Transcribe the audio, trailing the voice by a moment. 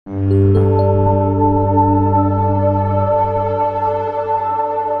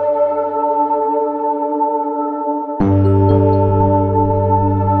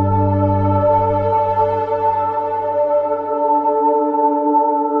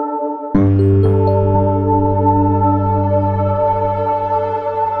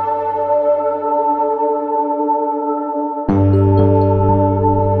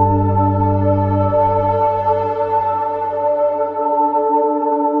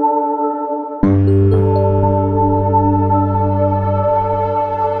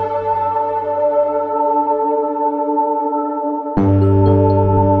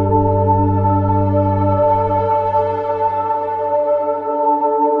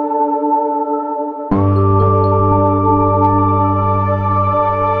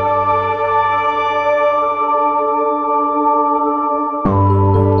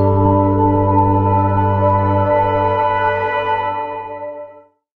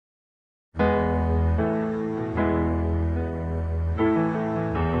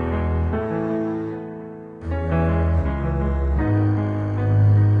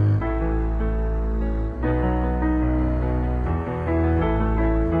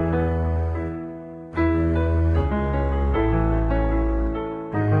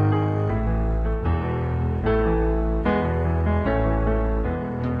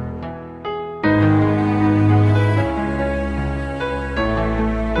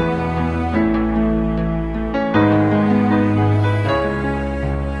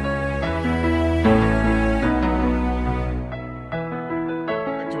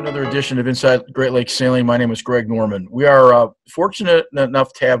Another edition of Inside Great Lakes Sailing. My name is Greg Norman. We are fortunate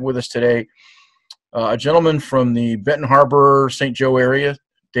enough to have with us today a gentleman from the Benton Harbor, St. Joe area,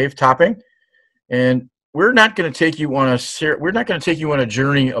 Dave Topping, and we're not going to take you on a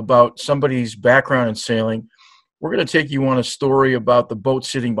journey about somebody's background in sailing. We're going to take you on a story about the boat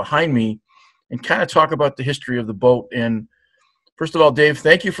sitting behind me, and kind of talk about the history of the boat. And first of all, Dave,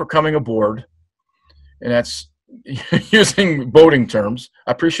 thank you for coming aboard. And that's using boating terms.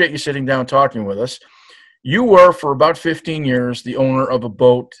 I appreciate you sitting down talking with us. You were, for about 15 years, the owner of a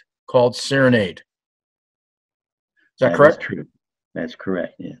boat called Serenade. Is that correct? That's true. That's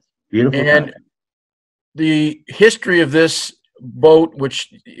correct, yes. Beautiful. And the history of this boat,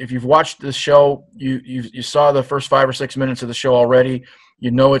 which if you've watched the show, you saw the first 5 or 6 minutes of the show already.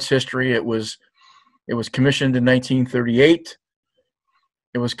 You know its history. It was commissioned in 1938.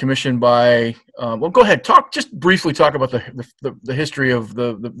 It was commissioned by, well, go ahead. Just briefly talk about the history of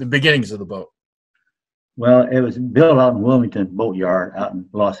the beginnings of the boat. Well, it was built out in Wilmington Boat Yard out in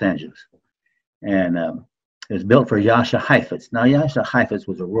Los Angeles. And it was built for Yasha Heifetz. Now, Yasha Heifetz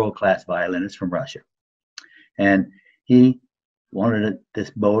was a world-class violinist from Russia. And he wanted this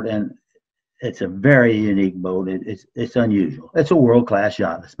boat, and it's a very unique boat. It's unusual. It's a world-class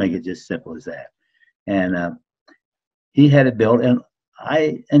yacht. Let's make it just simple as that. And he had it built, and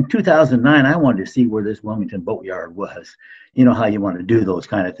in 2009, I wanted to see where this Wilmington Boat Yard was. You know how you want to do those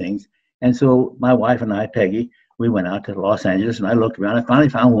kind of things. And so my wife and I, Peggy, we went out to Los Angeles, and I looked around. I finally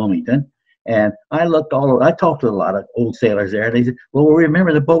found Wilmington, and I looked all over. I talked to a lot of old sailors there. They said, well, we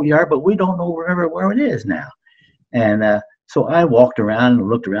remember the boat yard, but we don't remember where it is now. And so I walked around and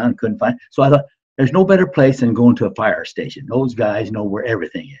looked around and couldn't find. So I thought, there's no better place than going to a fire station. Those guys know where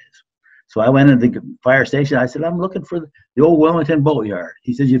everything is. So I went into the fire station. I said, I'm looking for the old Wilmington Boat Yard.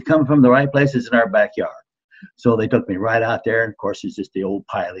 He says, you've come from the right place. It's in our backyard. So they took me right out there. And of course, it's just the old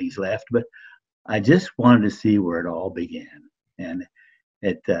pilings left. But I just wanted to see where it all began. And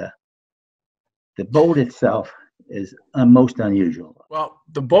the boat itself is most unusual. Well,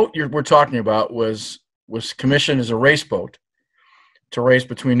 the boat we're talking about was commissioned as a race boat to race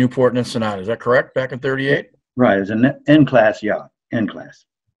between Newport and Ensenada. Is that correct? Back in 38? Right. It was an N-class yacht. N-class.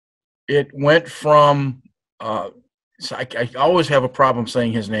 It went from, so I always have a problem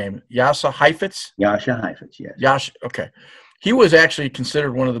saying his name, Yasha Heifetz? Yasha Heifetz, yes. Yasha, okay. He was actually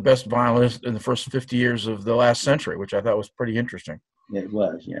considered one of the best violinists in the first 50 years of the last century, which I thought was pretty interesting. It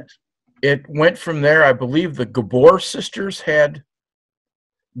was, yes. It went from there. I believe the Gabor sisters had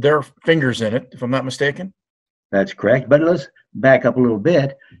their fingers in it, if I'm not mistaken. That's correct. But let's back up a little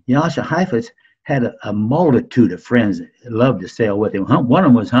bit. Yasha Heifetz had a multitude of friends that loved to sail with him. One of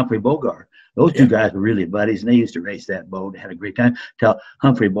them was Humphrey Bogart. Those two guys were really buddies, and they used to race that boat. Had a great time till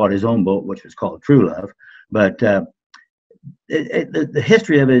Humphrey bought his own boat, which was called True Love. But the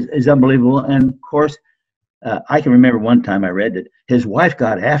history of it is unbelievable. And of course, I can remember one time I read that his wife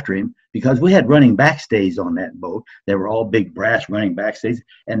got after him because we had running backstays on that boat. They were all big brass running backstays,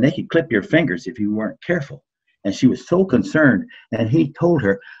 and they could clip your fingers if you weren't careful. And she was so concerned. And he told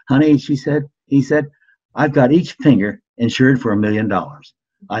her, honey, he said, I've got each finger insured for $1 million.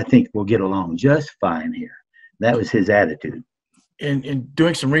 I think we'll get along just fine here. That was his attitude. In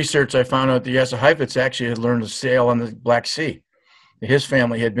doing some research, I found out the Yasa Heifetz actually had learned to sail on the Black Sea. His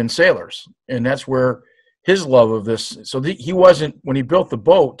family had been sailors, and that's where his love of this. So he wasn't, when he built the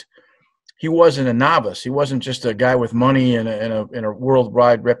boat, he wasn't a novice. He wasn't just a guy with money and a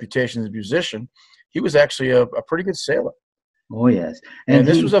worldwide reputation as a musician. He was actually a pretty good sailor. Oh yes, and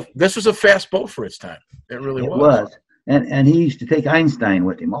this was a fast boat for its time. It really was. And he used to take Einstein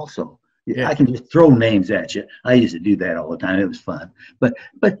with him also. Yeah. I can just throw names at you. I used to do that all the time. It was fun. But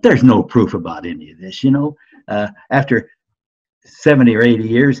there's no proof about any of this, you know. After 70 or 80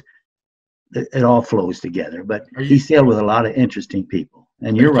 years, it all flows together. But he sailed with a lot of interesting people.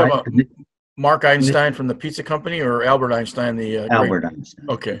 And you're right. Mark Einstein from the pizza company, or Albert Einstein, Albert Einstein.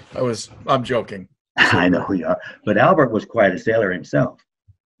 Okay, I'm joking. I know you are. But Albert was quite a sailor himself.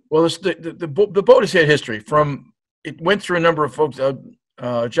 Well, the boat has had history. It went through a number of folks.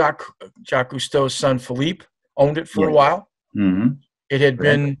 Jacques Cousteau's son Philippe owned it for a while. Mm-hmm. It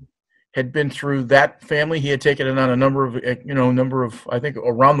had been through that family. He had taken it on a number of I think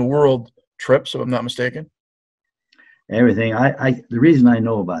around the world trips, if I'm not mistaken. Everything. The reason I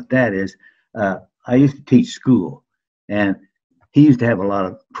know about that is I used to teach school, and he used to have a lot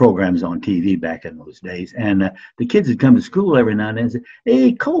of programs on TV back in those days. And the kids would come to school every now and then and say,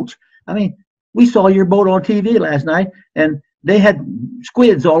 "Hey, Coach, I mean, we saw your boat on TV last night, and they had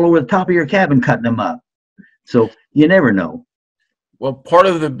squids all over the top of your cabin cutting them up." So you never know. Well, part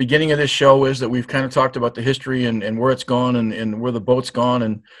of the beginning of this show is that we've kind of talked about the history and where it's gone and where the boat's gone.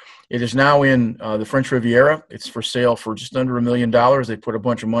 And it is now in the French Riviera. It's for sale for just under $1 million. They put a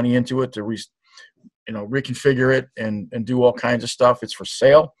bunch of money into it to reconfigure it and do all kinds of stuff. It's for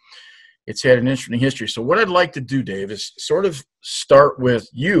sale. It's had an interesting history. So what I'd like to do, Dave, is sort of start with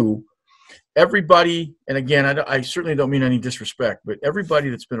you. Everybody, and again, I certainly don't mean any disrespect, but everybody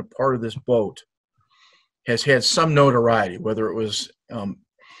that's been a part of this boat has had some notoriety, whether it was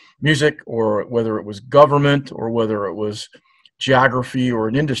music or whether it was government or whether it was geography or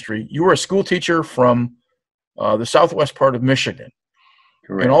an industry. You were a school teacher from the southwest part of Michigan.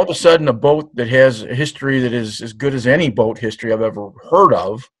 Correct. And all of a sudden, a boat that has a history that is as good as any boat history I've ever heard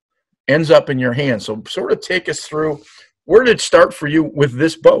of ends up in your hands. So sort of take us through, where did it start for you with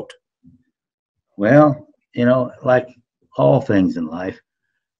this boat? Well, like all things in life,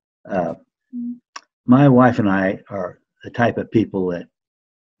 my wife and I are the type of people that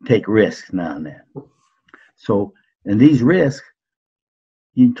take risks now and then. So in these risks,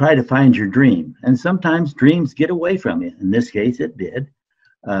 you try to find your dream. And sometimes dreams get away from you. In this case, it did.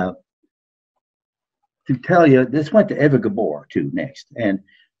 To tell you, this went to Eva Gabor, too, next. And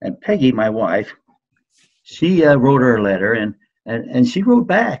Peggy, my wife, she wrote her a letter, and she wrote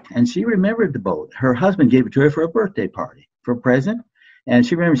back, and she remembered the boat. Her husband gave it to her for a birthday party, for a present. And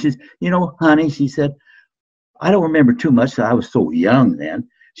she remembered, she said, honey, she said, I don't remember too much. I was so young then.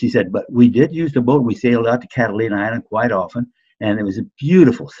 She said, but we did use the boat. We sailed out to Catalina Island quite often, and it was a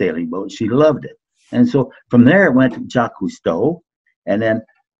beautiful sailing boat. She loved it. And so from there, it went to Jacques Cousteau, and then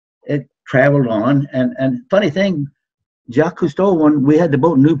it traveled on. And funny thing, Jacques Cousteau, when we had the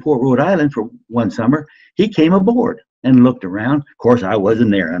boat in Newport, Rhode Island for one summer, he came aboard and looked around. Of course, I wasn't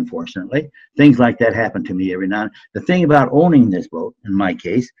there, unfortunately. Things like that happen to me every now and then. The thing about owning this boat, in my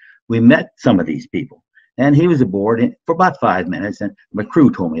case, we met some of these people. And he was aboard for about 5 minutes, and my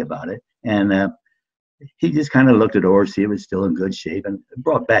crew told me about it. And he just kind of looked it over, see if it was still in good shape, and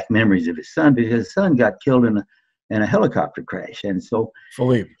brought back memories of his son, because his son got killed in a helicopter crash. And so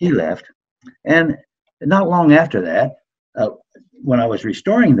he left. And not long after that, when I was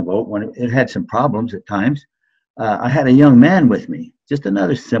restoring the boat, when it had some problems at times, I had a young man with me. Just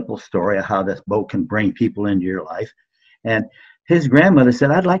another simple story of how this boat can bring people into your life. And his grandmother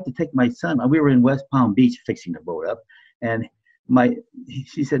said, I'd like to take my son. We were in West Palm Beach fixing the boat up. And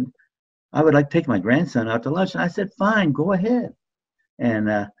she said, I would like to take my grandson out to lunch. And I said, fine, go ahead.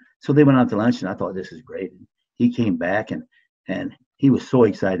 And so they went out to lunch, and I thought, this is great. And he came back, and he was so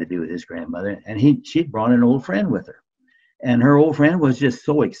excited to be with his grandmother. And she'd brought an old friend with her. And her old friend was just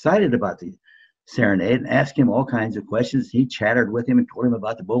so excited about the Serenade and asked him all kinds of questions. He chattered with him and told him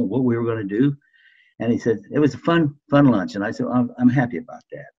about the boat and what we were going to do. And he said, it was a fun lunch. And I said, I'm happy about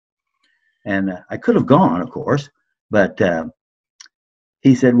that. And I could have gone, of course, but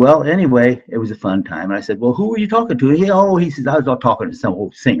he said, well, anyway, it was a fun time. And I said, well, who were you talking to? He says, I was talking to some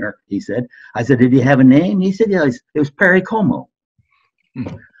old singer, he said. I said, did he have a name? He said, yeah, it was Perry Como.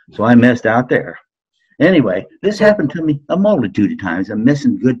 So I missed out there. Anyway, this happened to me a multitude of times. I'm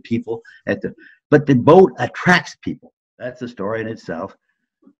missing good people but the boat attracts people. That's the story in itself.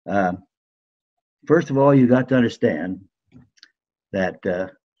 First of all, you got to understand that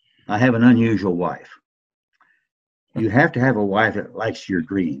I have an unusual wife. You have to have a wife that likes your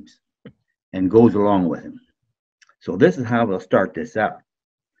dreams and goes along with them. So this is how we'll start this out.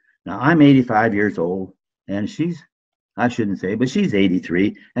 Now, I'm 85 years old, and I shouldn't say, but she's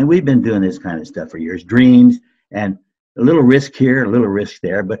 83, and we've been doing this kind of stuff for years, dreams, and a little risk here, a little risk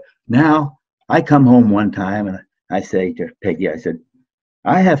there. But now I come home one time, and I say to Peggy, I said,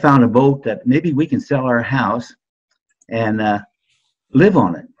 I have found a boat that maybe we can sell our house and live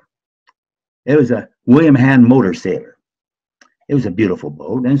on it. It was a William Hand motor sailor. It was a beautiful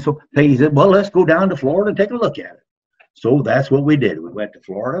boat. And so Peggy said, well, let's go down to Florida and take a look at it. So that's what we did. We went to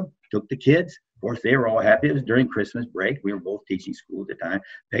Florida, took the kids. Of course, they were all happy. It was during Christmas break. We were both teaching school at the time.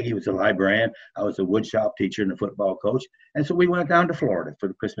 Peggy was a librarian. I was a woodshop teacher and a football coach. And so we went down to Florida for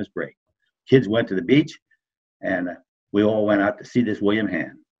the Christmas break. Kids went to the beach, and we all went out to see this William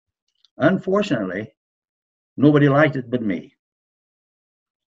Hand. Unfortunately, nobody liked it but me.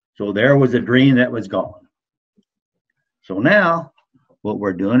 So there was a dream that was gone. So now what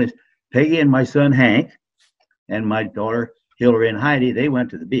we're doing is Peggy and my son Hank and my daughter Hillary and Heidi, they went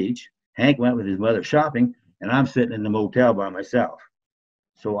to the beach. Hank went with his mother shopping, and I'm sitting in the motel by myself.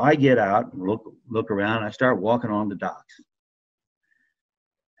 So I get out and look around. I start walking on the docks.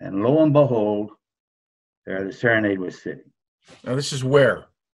 And lo and behold, there the Serenade was sitting. Now this is where?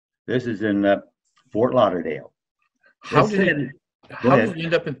 This is in Fort Lauderdale. How did it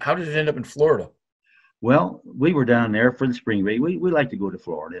end up in Florida? Well, we were down there for the spring break. We like to go to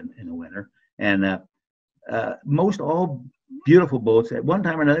Florida in the winter. And most all beautiful boats at one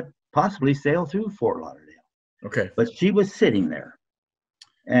time or another possibly sail through Fort Lauderdale. Okay. But she was sitting there.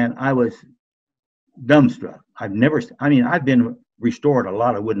 And I was dumbstruck. I've been restored a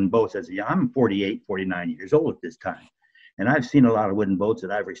lot of wooden boats I'm 48, 49 years old at this time. And I've seen a lot of wooden boats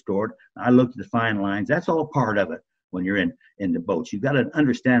that I've restored. I looked at the fine lines. That's all part of it when you're in the boats. You've got to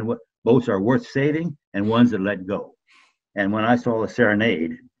understand what boats are worth saving and ones that let go. And when I saw the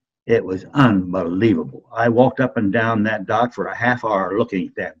Serenade, it was unbelievable. I walked up and down that dock for a half hour looking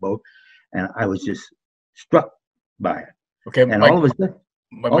at that boat, and I was just struck by it. Okay. And all of a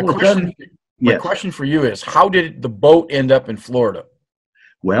sudden, my question for you is, how did the boat end up in Florida?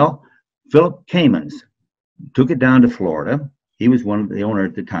 Well, Philip Kamens took it down to Florida. He was one of the owner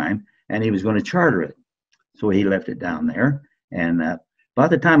at the time, and he was going to charter it. So he left it down there. And by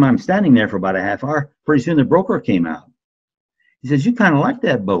the time I'm standing there for about a half hour, pretty soon the broker came out. He says, you kind of like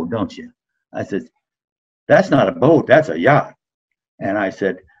that boat, don't you? I said, that's not a boat, that's a yacht. And I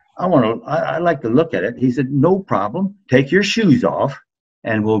said, I like to look at it. He said, no problem. Take your shoes off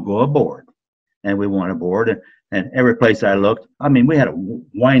and we'll go aboard. And we went aboard. And every place I looked, we had a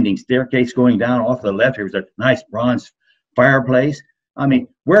winding staircase going down off to the left. There was a nice bronze fireplace.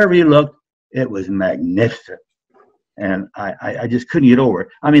 Wherever you looked, it was magnificent. And I just couldn't get over it.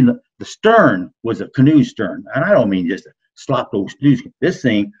 The stern was a canoe stern. And I don't mean just a slop those canoes. This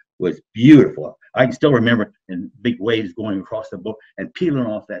thing was beautiful. I can still remember in big waves going across the boat and peeling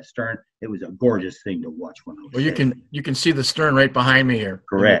off that stern. It was a gorgeous thing to watch when I was Well, you can see the stern right behind me here.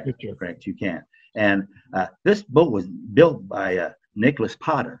 Correct, you can. And this boat was built by Nicholas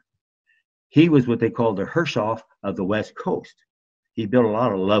Potter. He was what they called the Hershoff of the West Coast. He built a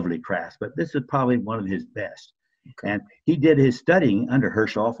lot of lovely crafts, but this is probably one of his best. Okay. And he did his studying under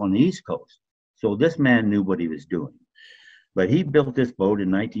Hershoff on the East Coast. So this man knew what he was doing. But he built this boat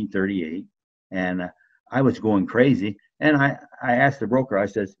in 1938, and I was going crazy. And I asked the broker, I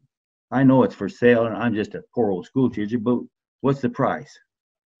says, I know it's for sale, and I'm just a poor old school teacher, but what's the price?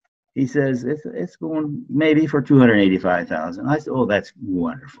 He says, it's going maybe for $285,000. I said, oh, that's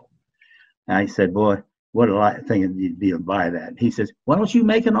wonderful. And I said, boy, what a thing you'd be to buy that. He says, why don't you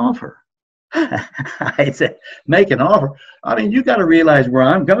make an offer? I said, make an offer? You got to realize where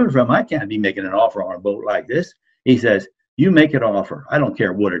I'm coming from. I can't be making an offer on a boat like this. He says, you make an offer. I don't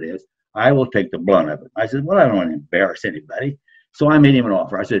care what it is. I will take the blunt of it. I said, well, I don't want to embarrass anybody. So I made him an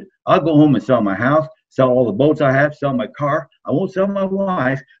offer. I said, I'll go home and sell my house, sell all the boats I have, sell my car. I won't sell my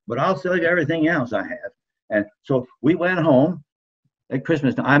wife, but I'll sell you everything else I have. And so we went home at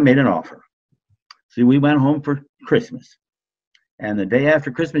Christmas. I made an offer. See, we went home for Christmas. And the day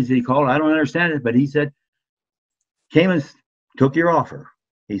after Christmas, he called. I don't understand it, but he said, Kamens took your offer.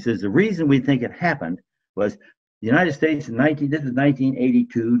 He says, the reason we think it happened was the United States in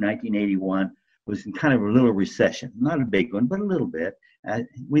 1982, 1981, was in kind of a little recession. Not a big one, but a little bit.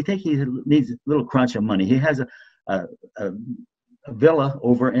 We think he needs a little crunch of money. He has a villa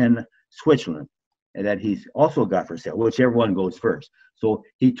over in Switzerland that he's also got for sale, whichever one goes first. So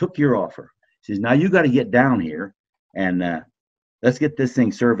he took your offer. He says, now you got to get down here and let's get this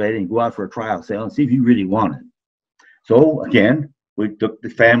thing surveyed and go out for a trial sale and see if you really want it. So again, We took the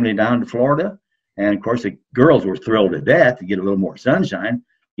family down to Florida, and of course the girls were thrilled to death to get a little more sunshine,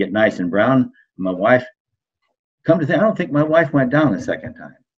 get nice and brown. My wife, come to think, I don't think my wife went down the second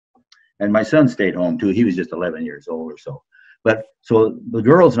time, and my son stayed home too. He was just 11 years old or so. But so the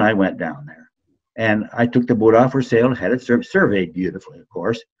girls and I went down there, and I took the boat out for sale, had it surveyed beautifully, of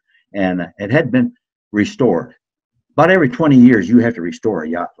course, and it had been restored. About every 20 years, you have to restore a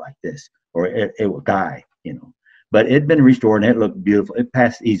yacht like this, or it will die, you know. But it had been restored, and it looked beautiful. It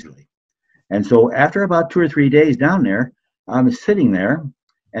passed easily. And so after about 2 or 3 days down there, I was sitting there,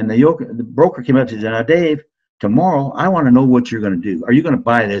 and the broker came up and said, "Now, Dave, tomorrow I want to know what you're going to do. Are you going to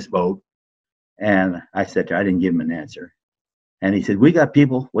buy this boat?" And I said to him, I didn't give him an answer. And he said, "We got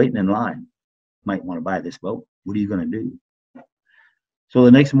people waiting in line. Might want to buy this boat. What are you going to do?" So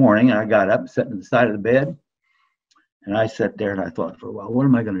the next morning, I got up, sat on the side of the bed, and I sat there and I thought for a while, what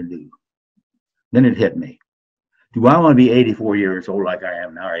am I going to do? Then it hit me. Do I want to be 84 years old like I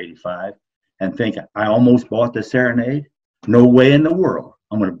am now, or 85, and think I almost bought the Serenade? No way in the world.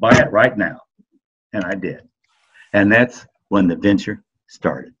 I'm going to buy it right now. And I did. And that's when the venture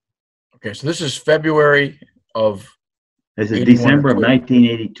started. Okay, so this is February of This is December of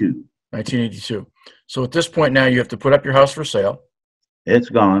 1982. 1982. So at this point now, you have to put up your house for sale. It's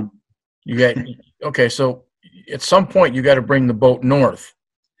gone. You got okay. So at some point, you got to bring the boat north.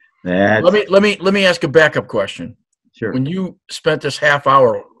 Let me ask a backup question. Sure. When you spent this half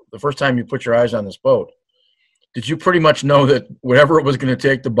hour, the first time you put your eyes on this boat, did you pretty much know that whatever it was going to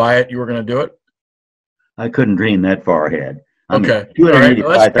take to buy it, you were going to do it? I couldn't dream that far ahead. Okay.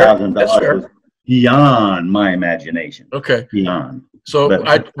 $285,000 was beyond my imagination. Okay. Beyond. So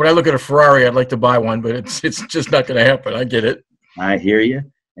when I look at a Ferrari, I'd like to buy one, but it's just not going to happen. I get it. I hear you.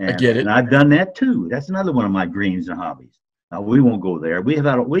 I get it. And I've done that too. That's another one of my dreams and hobbies. Now, we won't go there.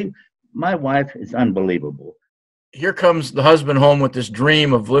 My wife is unbelievable. Here comes the husband home with this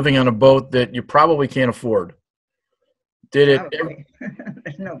dream of living on a boat that you probably can't afford. Did it? Okay.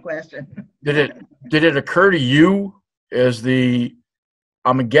 There's no question. Did it occur to you as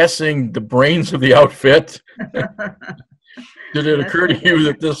I'm guessing, the brains of the outfit? Did it occur to you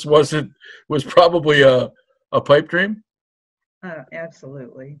that this was probably a pipe dream?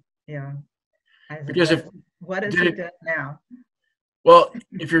 Absolutely, yeah. Because what has he done now? Well,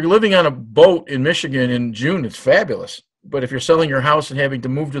 if you're living on a boat in Michigan in June, it's fabulous. But if you're selling your house and having to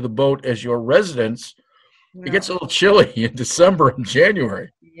move to the boat as your residence, it gets a little chilly in December and January.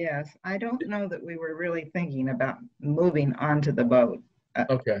 Yes, I don't know that we were really thinking about moving onto the boat.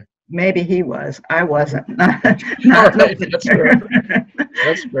 Okay. Maybe he was. I wasn't. All right, that's fair.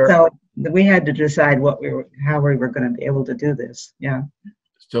 That's fair. So we had to decide how we were going to be able to do this. Yeah.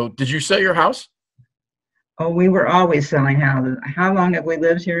 So did you sell your house? Oh, we were always selling houses. How long have we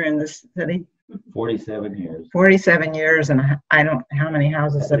lived here in this city? 47 years. 47 years, and how many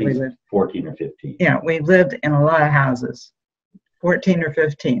houses have we lived? 14 or 15. Yeah, we've lived in a lot of houses. 14 or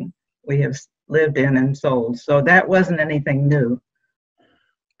 15 we have lived in and sold. So that wasn't anything new.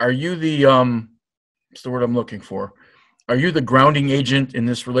 Are you what's the word I'm looking for? Are you the grounding agent in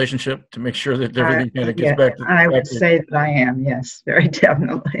this relationship to make sure that everything kind of gets back to? I would say that I am, yes, very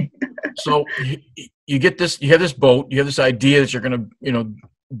definitely. So you have this boat, you have this idea that you're going to,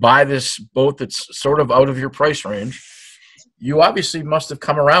 buy this boat that's sort of out of your price range. You obviously must have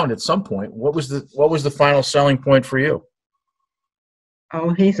come around at some point. What was the final selling point for you?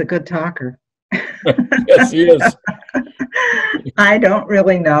 Oh, he's a good talker. Yes, he is. I don't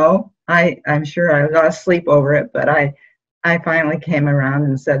really know. I'm sure I lost sleep over it, but I finally came around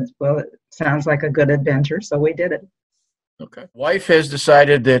and said, well, it sounds like a good adventure, so we did it. Okay. Wife has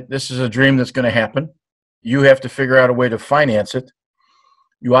decided that this is a dream that's going to happen. You have to figure out a way to finance it.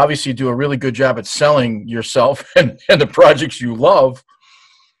 You obviously do a really good job at selling yourself and the projects you love.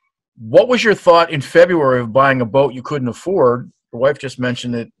 What was your thought in February of buying a boat you couldn't afford? Your wife just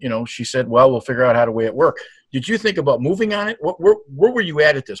mentioned that, she said, well, we'll figure out how to make it work. Did you think about moving on it? Where were you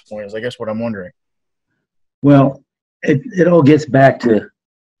at this point is I guess what I'm wondering. Well, it all gets back to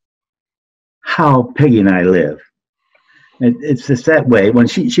how Peggy and I live. It's just that way. When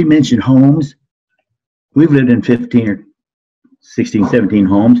she mentioned homes, we've lived in 15 or 16, 17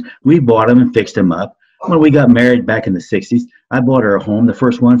 homes. We bought them and fixed them up. When we got married back in the 60s, I bought her a home, the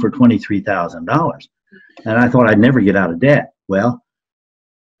first one, for $23,000. And I thought I'd never get out of debt. Well,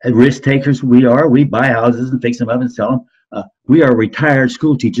 risk takers we are. We buy houses and fix them up and sell them. We are retired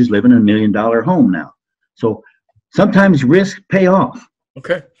school teachers living in $1 million home now. So sometimes risks pay off.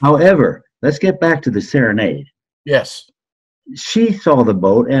 Okay. However, let's get back to the Serenade. Yes. She saw the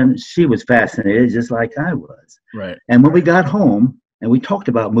boat and she was fascinated just like I was. Right. And when we got home, and we talked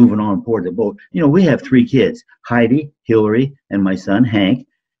about moving on board the boat. You know, we have 3 kids, Heidi, Hillary, and my son, Hank.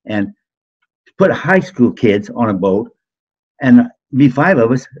 And to put high school kids on a boat and be 5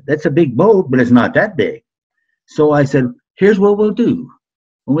 of us, that's a big boat, but it's not that big. So I said, here's what we'll do.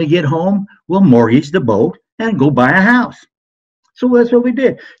 When we get home, we'll mortgage the boat and go buy a house. So that's what we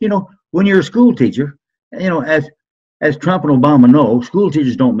did. You know, when you're a school teacher, you know, as Trump and Obama know, school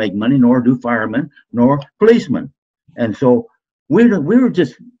teachers don't make money, nor do firemen, nor policemen. And so we were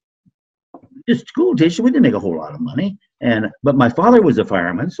just school teachers. We didn't make a whole lot of money. But my father was a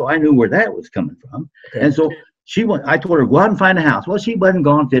fireman, so I knew where that was coming from. Okay. And so I told her, go out and find a house. Well, she wasn't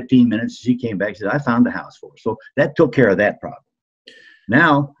gone 15 minutes. She came back. She said, I found a house for her. So that took care of that problem.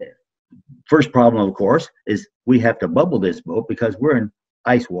 Now, first problem, of course, is we have to bubble this boat because we're in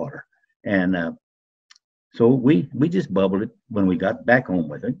ice water. And so we just bubbled it when we got back home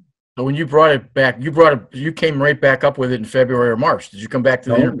with it. So when you brought it back, you came right back up with it in February or March. Did you come back to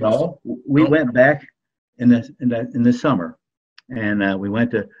the interview? No, we went back in the summer, and we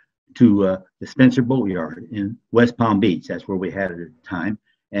went to the Spencer Boatyard in West Palm Beach. That's where we had it at the time,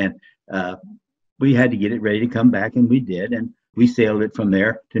 and we had to get it ready to come back, and we did, and we sailed it from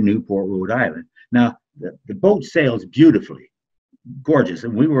there to Newport, Rhode Island. Now the boat sails beautifully, gorgeous,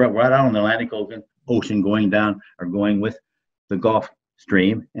 and we were right out on the Atlantic Ocean going with the Gulf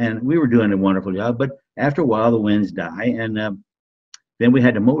Stream, and we were doing a wonderful job. But after a while, the winds die, and then we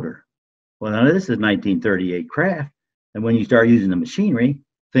had the motor. Well, now this is 1938 craft, and when you start using the machinery,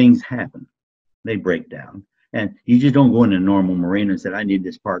 things happen. They break down, and you just don't go into a normal marina and say, I need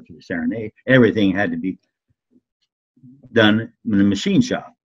this part for the Serenade. Everything had to be done in the machine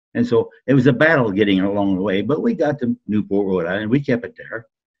shop. And so it was a battle getting it along the way, but we got to Newport, Rhode Island. We kept it there,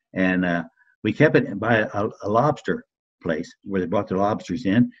 and we kept it by a lobster place where they brought the lobsters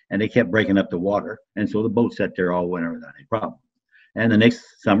in, and they kept breaking up the water. And so the boat sat there all winter without any problem. And the next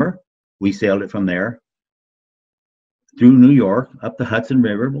summer, we sailed it from there through New York, up the Hudson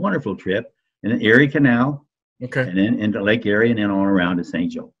River, wonderful trip, in the Erie Canal, okay, and then into Lake Erie, and then on around to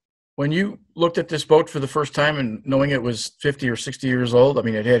St. Joe. When you looked at this boat for the first time and knowing it was 50 or 60 years old, I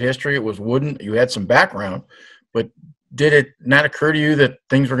mean, it had history, it was wooden, you had some background, but did it not occur to you that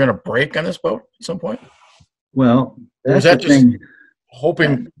things were going to break on this boat at some point? Well, that's the thing.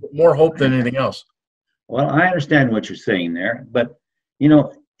 Hoping, more hope than anything else? Well, I understand what you're saying there, but you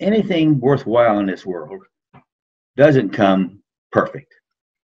know, anything worthwhile in this world doesn't come perfect.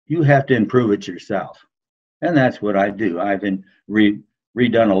 You have to improve it yourself, and that's what I do. I've been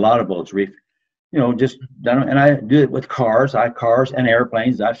redone a lot of boats, just done them, and I do it with cars. I have cars and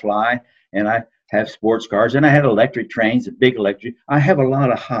airplanes. I fly, and I have sports cars, and I had electric trains, a big electric. I have a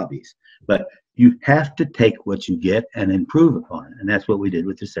lot of hobbies, but you have to take what you get and improve upon it, and that's what we did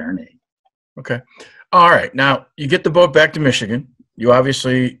with the Serenade. Okay. All right. Now, you get the boat back to Michigan. You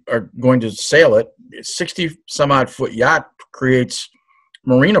obviously are going to sail it. It's 60-some-odd foot yacht creates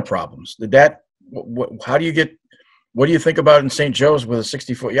marina problems. What do you think about in St. Joe's with a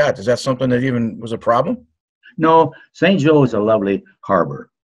 60-foot yacht? Is that something that even was a problem? No, St. Joe is a lovely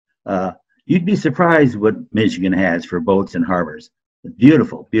harbor. You'd be surprised what Michigan has for boats and harbors.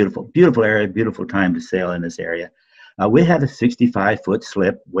 Beautiful, beautiful, beautiful area, beautiful time to sail in this area. We had a 65-foot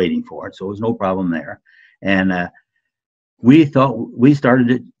slip waiting for it, so there was no problem there. And we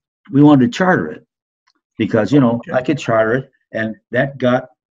wanted to charter it because, okay, I could charter it, and that got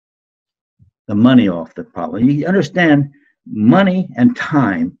the money off the problem. You understand, money and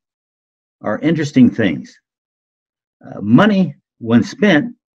time are interesting things. Money, when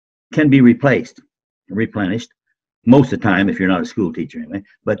spent, can be replaced, replenished, most of the time if you're not a school teacher anyway.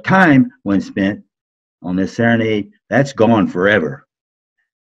 But time, when spent on this Serenade, that's gone forever.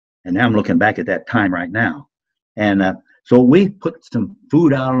 And now I'm looking back at that time right now. And so we put some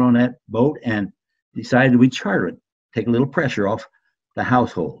food out on that boat and decided we'd charter it, take a little pressure off the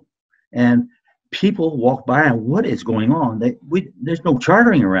household. And people walk by and what is going on? There's no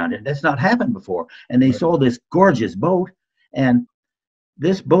chartering around it. That's not happened before. And they saw this gorgeous boat, and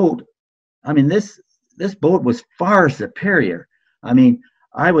this boat, I mean, this boat was far superior. I mean,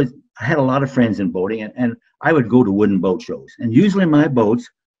 I had a lot of friends in boating, and I would go to wooden boat shows, and usually my boats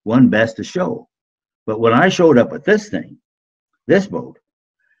won best of show. But when I showed up with this boat,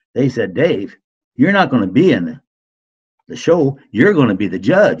 they said, Dave, you're not going to be in the show, you're going to be the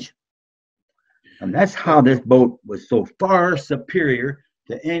judge. And that's how this boat was so far superior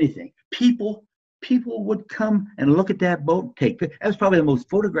to anything. People would come and look at that boat, take pictures. That was probably the most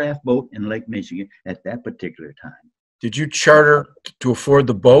photographed boat in Lake Michigan at that particular time. Did you charter to afford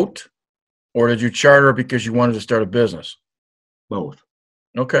the boat, or did you charter because you wanted to start a business? Both.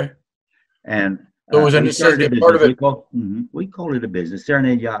 Okay. And So it was a We started necessity, a part of business. it. We called it a business,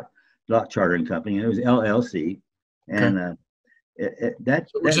 Serenade Yacht Chartering Company, and it was LLC, Okay. and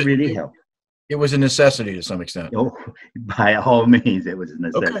So that really helped. it was a necessity to some extent. Oh, by all means, it was a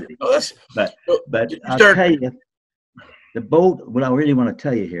Okay. necessity. Oh, that's, But so but did you I'll start, tell you, the boat. What I really want to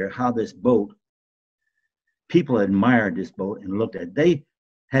tell you here, how this boat, people admired this boat and looked at it. They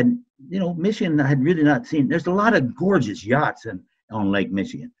had, Michigan had really not seen. There's a lot of gorgeous yachts on Lake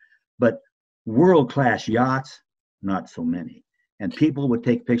Michigan, but world-class yachts, not so many. And people would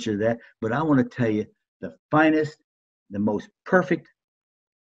take pictures of that. But I want to tell you, the finest, the most perfect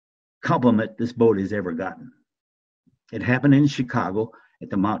compliment this boat has ever gotten. It happened in Chicago at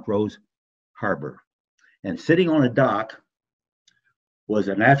the Montrose Harbor. And sitting on a dock was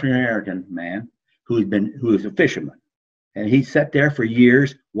an African American man who was a fisherman. And he sat there for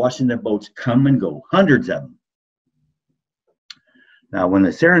years watching the boats come and go, hundreds of them. Now, when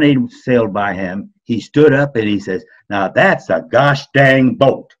the Serenade sailed by him, he stood up and he says, "Now that's a gosh dang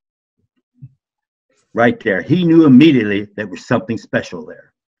boat." Right there. He knew immediately there was something special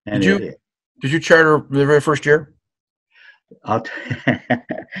there. And did you charter the very first year?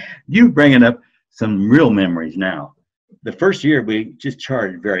 You bringing up some real memories now. The first year we just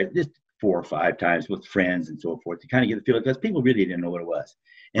chartered just 4 or 5 times with friends and so forth to kind of get the feel, because people really didn't know what it was.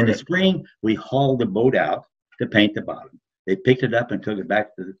 In the spring, we hauled the boat out to paint the bottom. They picked it up and took it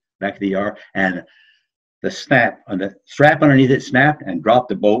back to the yard, and the strap underneath it snapped and dropped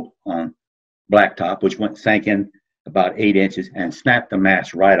the boat on blacktop, which sank in about 8 inches and snapped the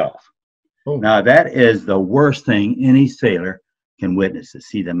mast right off. Oh. Now that is the worst thing any sailor can witness, to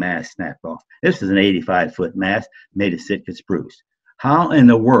see the mast snapped off. This is an 85-foot mast made of Sitka spruce. How in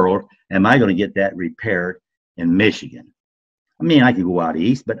the world am I going to get that repaired in Michigan? I mean, I could go out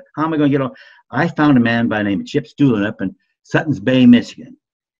east, but how am I going to get on? I found a man by the name of Chip Stulin up in Suttons Bay, Michigan.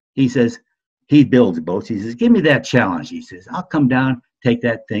 He says, he builds boats. He says, "Give me that challenge." He says, "I'll come down, take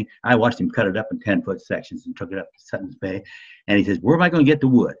that thing." I watched him cut it up in 10-foot sections and took it up to Suttons Bay. And he says, "Where am I going to get the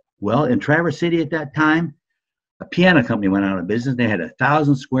wood?" Well, in Traverse City at that time, a piano company went out of business. They had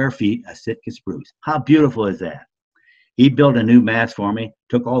 1,000 square feet of Sitka spruce. How beautiful is that? He built a new mast for me,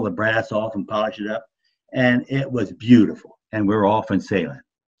 took all the brass off and polished it up, and it was beautiful. And we were off and sailing.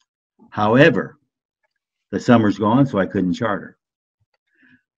 However, the summer's gone, so I couldn't charter.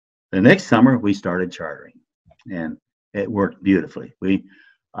 The next summer, we started chartering, and it worked beautifully.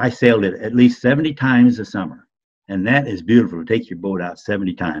 I sailed it at least 70 times a summer, and that is beautiful, to take your boat out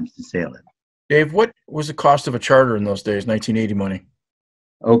 70 times to sail it. Dave, what was the cost of a charter in those days, 1980 money?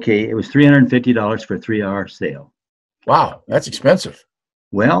 Okay, it was $350 for a 3-hour sail. Wow, that's expensive.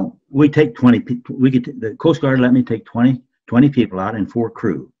 Well, we take 20 people. The Coast Guard let me take 20 people out and 4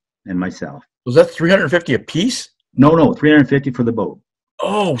 crew and myself. Was that $350 a piece? No, $350 for the boat.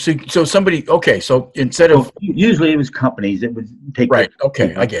 Oh, so somebody, okay, so instead of... Usually it was companies that would take... Right,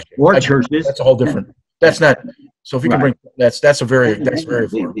 okay, I get you. Or churches. That's a whole different... That's not... So if you can bring... That's very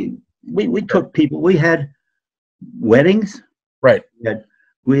affordable. We took people. We had weddings. Right.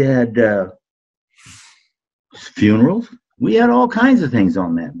 We had funerals. We had all kinds of things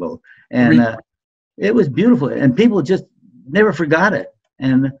on that boat. And it was beautiful. And people just never forgot it.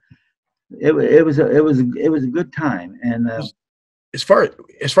 And it was a good time. And... As far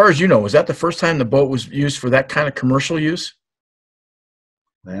as you know, was that the first time the boat was used for that kind of commercial use?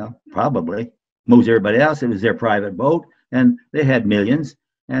 Well, probably. Most everybody else, it was their private boat, and they had millions,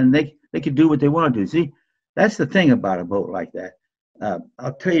 and they could do what they wanted to. See, that's the thing about a boat like that.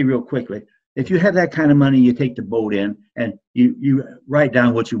 I'll tell you real quickly. If you have that kind of money, you take the boat in, and you write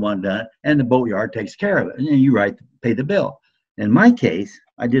down what you want done, and the boatyard takes care of it, and then you pay the bill. In my case,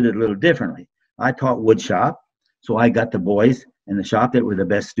 I did it a little differently. I taught wood shop, so I got the boys in the shop that were the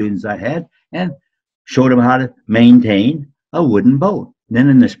best students I had, and showed them how to maintain a wooden boat. And then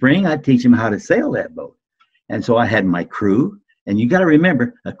in the spring, I'd teach them how to sail that boat. And so I had my crew, and you got to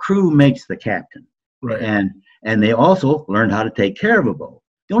remember, a crew makes the captain. Right. And they also learned how to take care of a boat.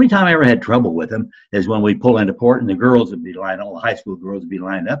 The only time I ever had trouble with them is when we pull into port and the girls would be lined up, all the high school girls would be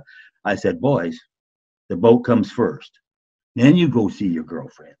lined up. I said, "Boys, the boat comes first. Then you go see your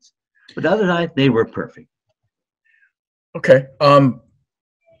girlfriends." But other than that, they were perfect. Okay.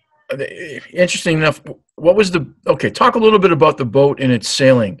 Interesting enough. What was talk a little bit about the boat and its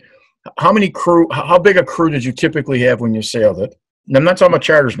sailing. How big a crew did you typically have when you sailed it? And I'm not talking about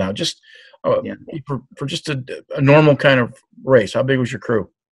charters now, just for just a normal kind of race. How big was your crew?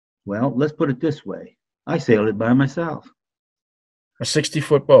 Well, let's put it this way. I sailed it by myself. A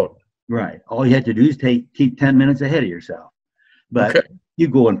 60-foot boat. Right. All you had to do is keep 10 minutes ahead of yourself. But you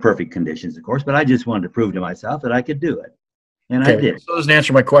go in perfect conditions, of course, but I just wanted to prove to myself that I could do it. And I Okay, did. so doesn't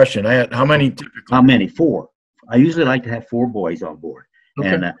answer my question. I had how many typically? How many? Four. I usually like to have four boys on board,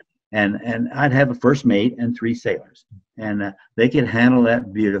 Okay. and I'd have a first mate and three sailors, and they could handle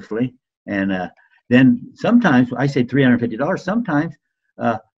that beautifully. And then sometimes I say $350. Sometimes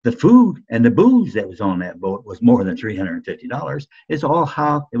the food and the booze that was on that boat was more than $350. It's all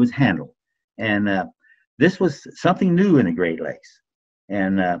how it was handled, and this was something new in the Great Lakes.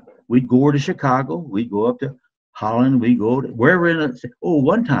 And we'd go over to Chicago, we'd go up to Holland, we go to wherever.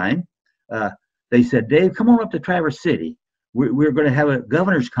 One time they said, Dave, come on up to Traverse City. We're going to have a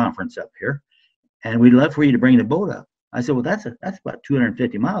governor's conference up here, and we'd love for you to bring the boat up. I said, well, that's about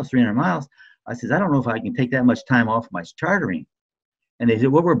 250 miles, 300 miles. I said, I don't know if I can take that much time off my chartering. And they said,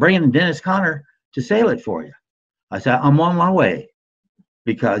 well, we're bringing Dennis Conner to sail it for you. I said, I'm on my way,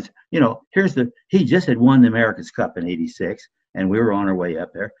 because he just had won the America's Cup in '86, and we were on our way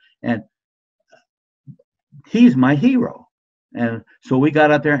up there, and he's my hero. And so we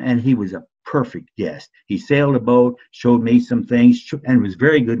got up there, and he was a perfect guest. He sailed a boat, showed me some things, and was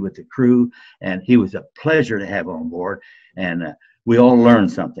very good with the crew. And he was a pleasure to have on board. And we all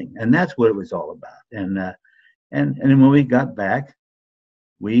learned something, and that's what it was all about. And then when we got back,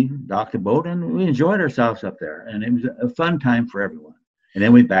 we docked the boat, and we enjoyed ourselves up there. And it was a fun time for everyone. And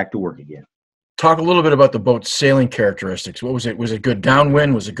then we back to work again. Talk a little bit about the boat's sailing characteristics. What was it? Was it good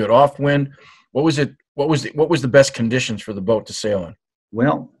downwind? Was it good offwind? What was it? What was the best conditions for the boat to sail in?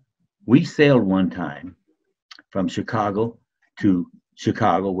 Well, we sailed one time from Chicago to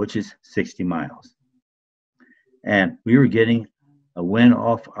Chicago, which is 60 miles. And we were getting a wind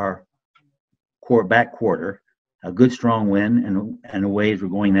off our back quarter, a good strong wind, and the waves were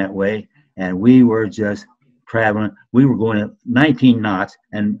going that way. And we were just traveling. We were going at 19 knots,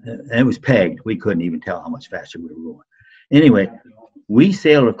 and it was pegged. We couldn't even tell how much faster we were going. Anyway, we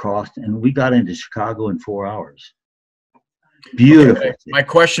sailed across, and we got into Chicago in 4 hours. Beautiful. Okay. My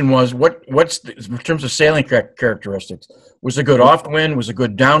question was, in terms of sailing characteristics? Was it good offwind? Was it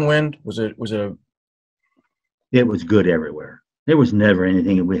good downwind? It was good everywhere. There was never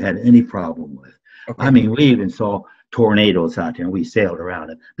anything that we had any problem with. Okay. I mean, we even saw tornadoes out there, and we sailed around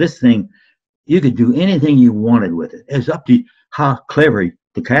it. This thing, you could do anything you wanted with it. It was up to how clever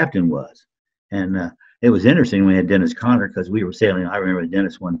the captain was. And it was interesting when we had Dennis Conner, because we were sailing. I remember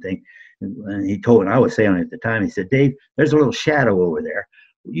Dennis one thing, and he told me, I was sailing at the time, he said, Dave, there's a little shadow over there.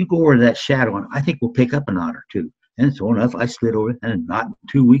 You go over to that shadow, and I think we'll pick up a knot or two. And so enough, I slid over, and a knot or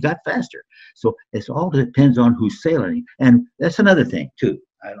two, we got faster. So it's all depends on who's sailing. And that's another thing, too,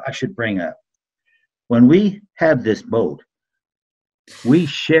 I should bring up. When we have this boat, we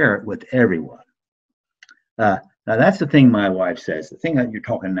share it with everyone. Now, that's the thing my wife says. The thing that you're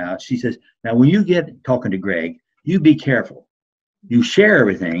talking now, she says, now, when you get talking to Greg, you be careful. You share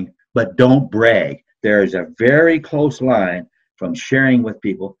everything, but don't brag. There is a very close line from sharing with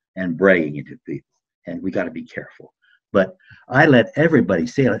people and bragging into people. And we got to be careful. But I let everybody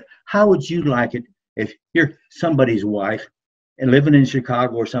sail it. How would you like it if you're somebody's wife and living in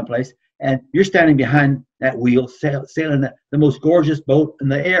Chicago or someplace, and you're standing behind that wheel, sailing the most gorgeous boat in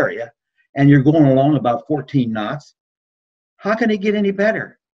the area, and you're going along about 14 knots? How can it get any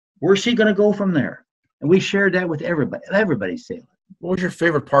better? Where's she going to go from there? And we shared that with everybody. Everybody's sailing. What was your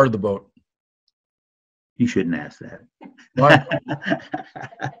favorite part of the boat? You shouldn't ask that. Why?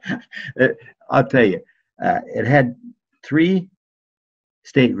 I'll tell you. It had 3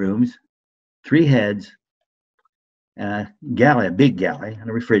 staterooms, 3 heads, a big galley, and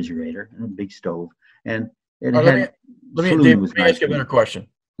a refrigerator, and a big stove. And it had. Let me ask you another question.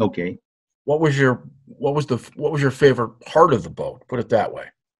 Okay. What was your favorite part of the boat? Put it that way.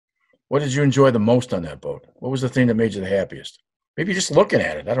 What did you enjoy the most on that boat? What was the thing that made you the happiest? Maybe just looking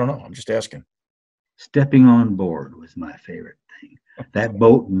at it. I don't know. I'm just asking. Stepping on board was my favorite thing. That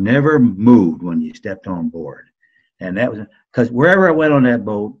boat never moved when you stepped on board. And that was because wherever I went on that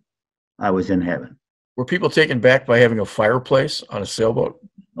boat, I was in heaven. Were people taken back by having a fireplace on a sailboat?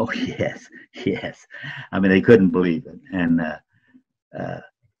 Oh, yes. I mean, they couldn't believe it. And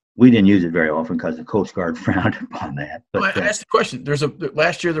we didn't use it very often because the Coast Guard frowned upon that. But I asked the question.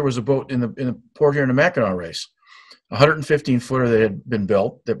 Last year there was a boat in the port here in the Mackinac race, a 115-footer that had been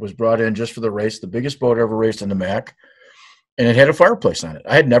built that was brought in just for the race, the biggest boat ever raced in the Mac, and it had a fireplace on it.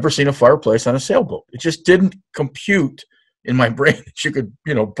 I had never seen a fireplace on a sailboat. It just didn't compute in my brain that you could,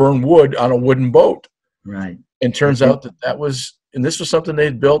 burn wood on a wooden boat. Right. And turns out that was, and this was something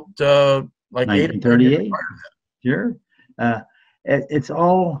they'd built like 1938. Sure. It's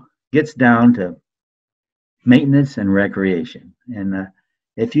all gets down to maintenance and recreation. And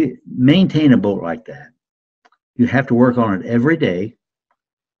if you maintain a boat like that, you have to work on it every day.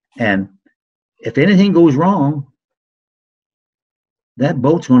 And if anything goes wrong, that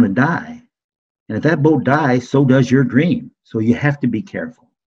boat's going to die. And if that boat dies, so does your dream. So you have to be careful.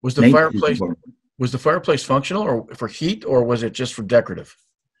 Was the fireplace functional or for heat, or was it just for decorative?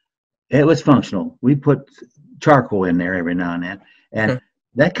 It was functional. We put charcoal in there every now and then, and Okay.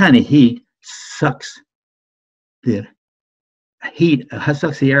 that kind of heat sucks the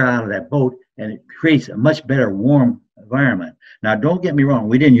air out of that boat, and it creates a much better warm environment. Now, don't get me wrong,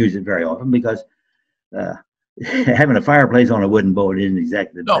 we didn't use it very often because having a fireplace on a wooden boat isn't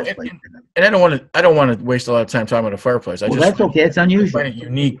exactly the best place. And I don't want to waste a lot of time talking about a fireplace. That's okay. It's unusual. I find it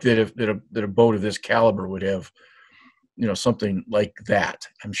unique that a boat of this caliber would have, something like that.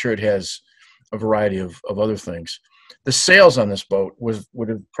 I'm sure it has a variety of other things. The sails on this boat would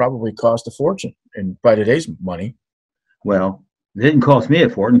have probably cost a fortune, and by today's money. Well, it didn't cost me a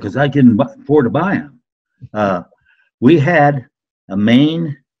fortune because I couldn't afford to buy them. We had a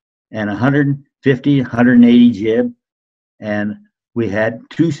main and 150, 180 jib, and we had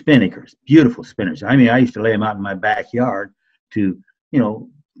 2 spinnakers, beautiful spinners. I mean, I used to lay them out in my backyard to,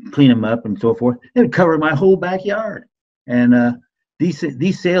 clean them up and so forth. It would cover my whole backyard. And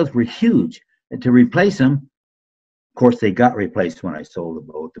these sails were huge. And to replace them, of course, they got replaced when I sold the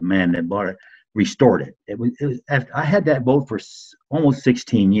boat. The man that bought it restored it. It was I had that boat for almost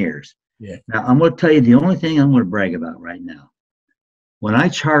 16 years. Yeah. Now, I'm going to tell you the only thing I'm going to brag about right now. When I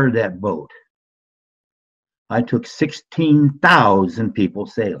chartered that boat, I took 16,000 people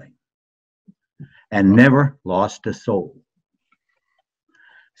sailing and never lost a soul.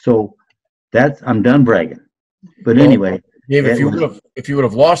 So I'm done bragging. But anyway, Dave, if you would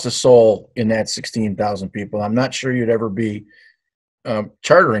have lost a soul in that 16,000 people, I'm not sure you'd ever be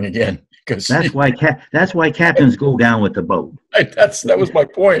chartering again. Because that's why captains go down with the boat. That was my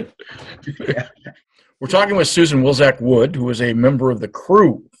point. Yeah. We're talking with Susan Wilczak Wood, who is a member of the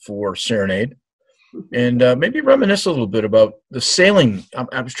crew for Serenade, and maybe reminisce a little bit about the sailing.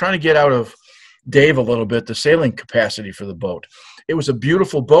 I was trying to get out of Dave a little bit the sailing capacity for the boat. It was a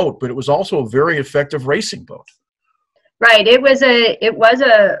beautiful boat, but it was also a very effective racing boat. Right. It was a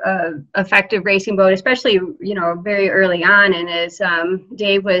effective racing boat, especially, very early on. And as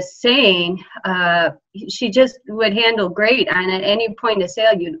Dave was saying, she just would handle great on at any point of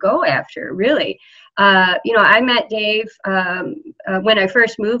sail you'd go after, really. I met Dave when I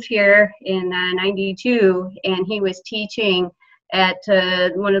first moved here in 92, and he was teaching at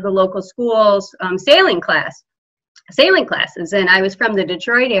one of the local schools sailing classes, and I was from the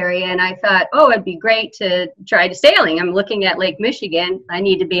Detroit area, and I thought, it'd be great to try to sailing. I'm looking at Lake Michigan. I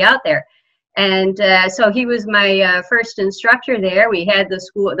need to be out there. And so he was my first instructor there. We had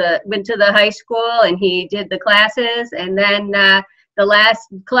went to the high school, and he did the classes, and then the last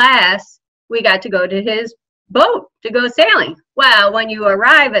class we got to go to his boat to go sailing. Well, when you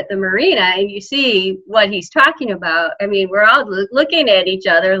arrive at the marina and you see what he's talking about, I mean, we're all looking at each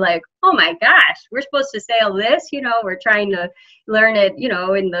other like, oh my gosh, we're supposed to sail this, we're trying to learn it,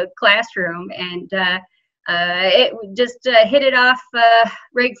 in the classroom. And it just hit it off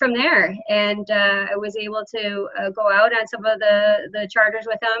right from there. And I was able to go out on some of the charters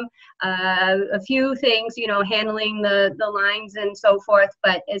with him. A few things, handling the lines and so forth.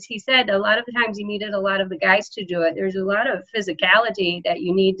 But as he said, a lot of the times you needed a lot of the guys to do it. There's a lot of physicality that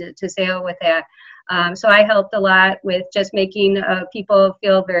you need to sail with that. So I helped a lot with just making people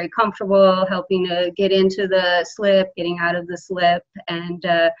feel very comfortable, helping to get into the slip, getting out of the slip, and,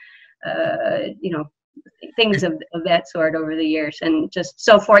 things of that sort over the years, and just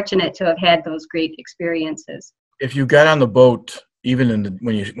so fortunate to have had those great experiences. If you got on the boat, even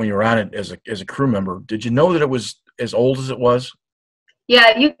when you were on it as a crew member, did you know that it was as old as it was?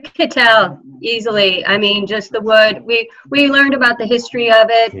 Yeah, you could tell easily. I mean, just the wood. We learned about the history of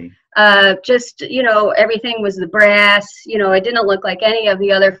it. Everything was the brass. It didn't look like any of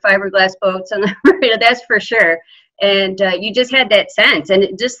the other fiberglass boats on the marina, that's for sure. And you just had that sense, and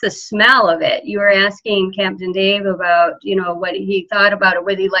just the smell of it. You were asking Captain Dave about, what he thought about it,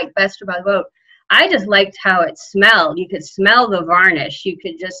 what he liked best about the boat. I just liked how it smelled. You could smell the varnish. You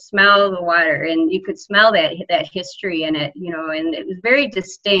could just smell the water, and you could smell that history in it, and it was very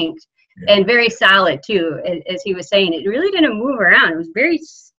distinct and very solid too. As he was saying, it really didn't move around. It was very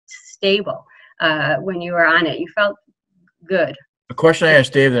stable when you were on it. You felt good. A question I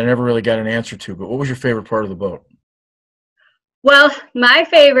asked Dave that I never really got an answer to, but what was your favorite part of the boat? Well, my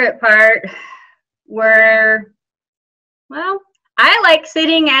favorite part I like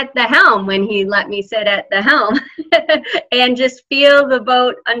sitting at the helm when he let me sit at the helm and just feel the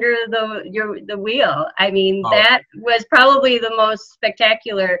boat under the wheel. I mean, that was probably the most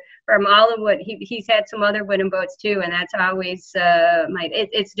spectacular from all of what he's had some other wooden boats too, and that's always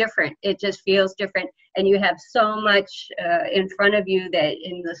it's different. It just feels different. and you have so much in front of you that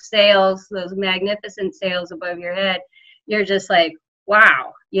in the sails, those magnificent sails above your head, you're just like,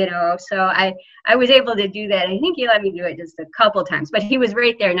 wow, you know. So I was able to do that. I think he let me do it just a couple times, but he was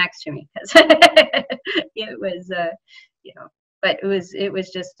right there next to me because it was you know, but it was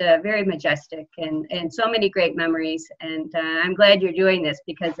just very majestic and so many great memories. And I'm glad you're doing this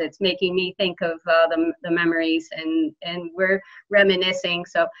because it's making me think of the memories, and we're reminiscing.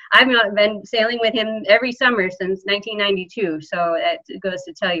 So I've been sailing with him every summer since 1992. So that goes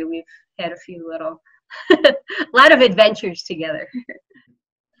to tell you we've had a few little a lot of adventures together.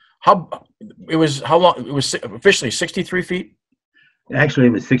 How long? It was officially 63 feet? Actually,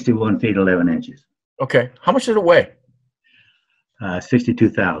 it was 61 feet 11 inches. Okay. How much did it weigh?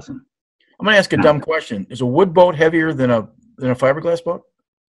 62,000. I'm going to ask a dumb question. Is a wood boat heavier than a fiberglass boat?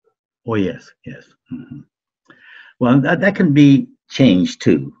 Oh, yes, yes. Mm-hmm. Well, that can be changed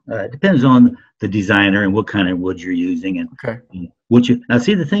too. It depends on the designer and what kind of wood you're using, and okay. Now,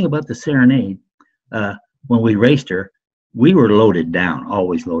 see, the thing about the Serenade, when we raced her, we were loaded down,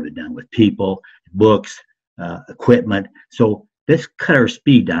 always loaded down with people, books, equipment. So this cut our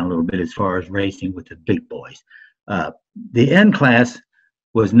speed down a little bit as far as racing with the big boys. The N class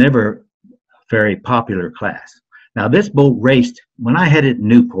was never a very popular class. Now, this boat raced, when I had it in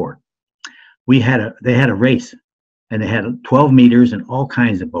Newport, they had a race, and they had 12 meters and all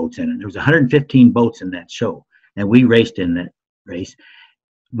kinds of boats in it. There was 115 boats in that show, and we raced in that race.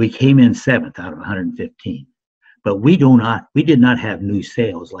 We came in 7th out of 115. But we did not have new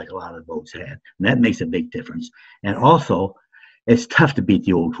sails like a lot of the boats had, and that makes a big difference. And also, it's tough to beat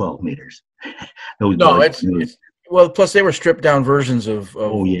the old 12 meters. No, well, plus they were stripped down versions of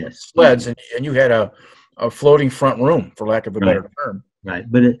oh, yes, sleds, and you had a floating front room, for lack of a better term. Right,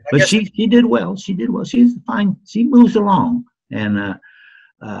 but she did well. She did well. She's fine. She moves along. And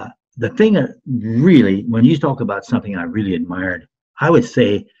the thing that really, when you talk about something I really admired, I would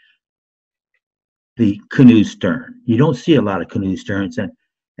say the canoe stern. You don't see a lot of canoe sterns,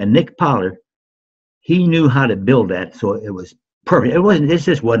 and Nick Pollard, he knew how to build that, so it was perfect. It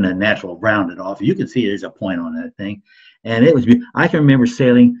just wasn't a natural rounded off. You can see there's a point on that thing, and it was. I can remember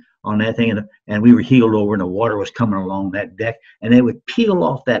sailing on that thing, and we were heeled over, and the water was coming along that deck, and it would peel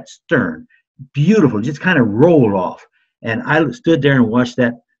off that stern, beautiful, just kind of roll off. And I stood there and watched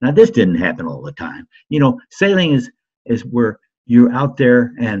that. Now, this didn't happen all the time. You know, sailing is where you're out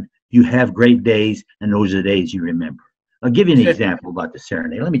there and you have great days, and those are the days you remember. I'll give you an example about the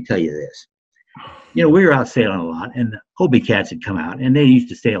Serenade. Let me tell you this. You know, we were out sailing a lot, and the Hobie cats had come out, and they used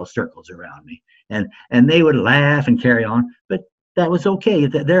to sail circles around me, and they would laugh and carry on, but that was okay.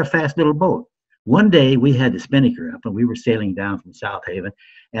 They're a fast little boat. One day we had the spinnaker up, and we were sailing down from South Haven,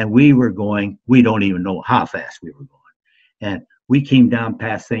 and we were going, we don't even know how fast we were going. And we came down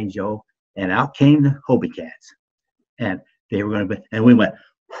past St. Joe, and out came the Hobie cats. And they were going to be, and we went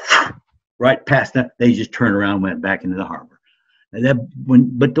right past them. They just turned around and went back into the harbor. And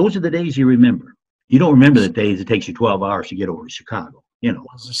but those are the days you remember. You don't remember the days it takes you 12 hours to get over to Chicago. You know.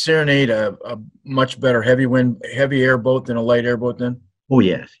 Was the Serenade a much better heavy air boat than a light air boat then? Oh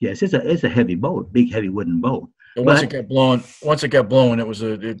yes, yes. It's a heavy boat, big heavy wooden boat. And once it got blown,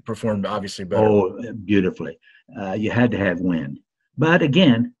 it performed obviously better. Oh, beautifully. You had to have wind. But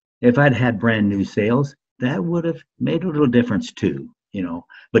again, if I'd had brand new sails, that would have made a little difference too. You know.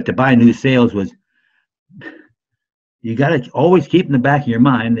 But to buy new sails was, you got to always keep in the back of your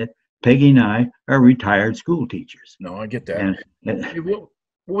mind that Peggy and I are retired school teachers. No, I get that. What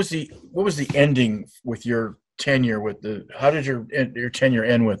was the ending with your tenure with how did your tenure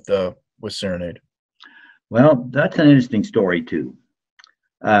end with Serenade? Well, that's an interesting story too.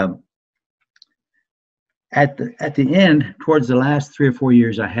 At the end, towards the last 3 or 4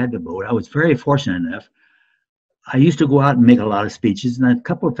 years I had the boat, I was very fortunate enough. I used to go out and make a lot of speeches, and a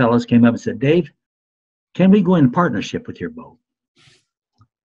couple of fellows came up and said, "Dave, can we go in partnership with your boat?"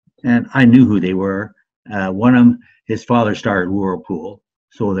 And I knew who they were. One of them, his father started Whirlpool,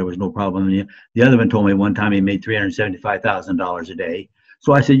 so there was no problem. The other one told me one time he made $375,000 a day.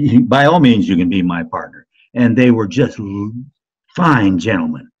 So I said, by all means, you can be my partner. And they were just fine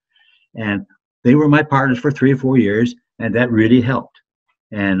gentlemen. And they were my partners for 3 or 4 years, and that really helped.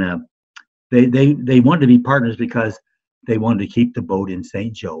 And they wanted to be partners because they wanted to keep the boat in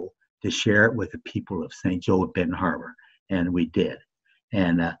St. Joe to share it with the people of St. Joe at Benton Harbor, and we did.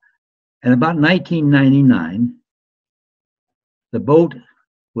 And about 1999, the boat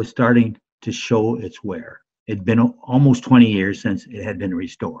was starting to show its wear. It'd been almost 20 years since it had been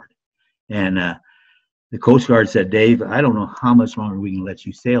restored. And the Coast Guard said, "Dave, I don't know how much longer we can let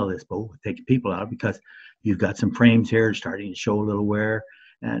you sail this boat. We'll take people out because you've got some frames here starting to show a little wear."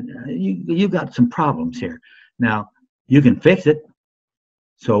 and you got some problems here. Now, you can fix it.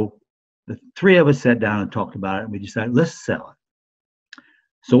 So the three of us sat down and talked about it, and we decided, let's sell it.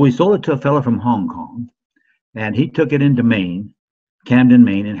 So we sold it to a fellow from Hong Kong, and he took it into Maine, Camden,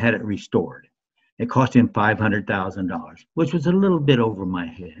 Maine, and had it restored. It cost him $500,000, which was a little bit over my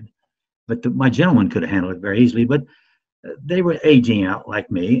head. But my gentleman could have handled it very easily, but they were aging out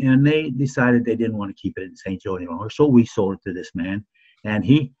like me, and they decided they didn't want to keep it in St. Joe any longer. So we sold it to this man, and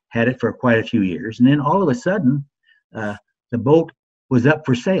he had it for quite a few years. And then all of a sudden, the boat was up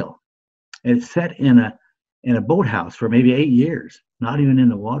for sale. It sat in a boathouse for maybe 8 years, not even in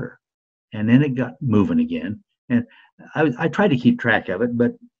the water. And then it got moving again. And I tried to keep track of it,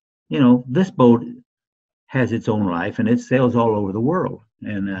 but you know, this boat has its own life, and it sails all over the world.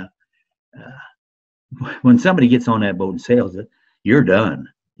 And when somebody gets on that boat and sails it, you're done.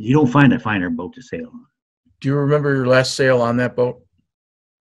 You don't find a finer boat to sail on. Do you remember your last sail on that boat?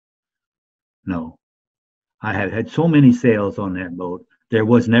 No. I have had so many sails on that boat. There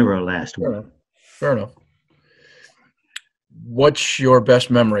was never a last one. Fair enough. What's your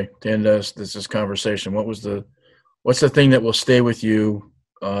best memory to end this conversation? What's the thing that will stay with you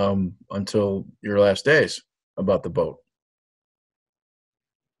until your last days about the boat?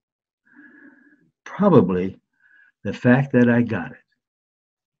 Probably the fact that I got it.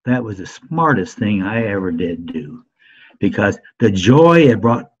 That was the smartest thing I ever did do, because the joy it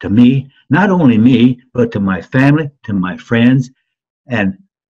brought to me, not only me, but to my family, to my friends, and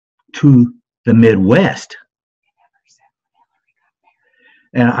to the Midwest.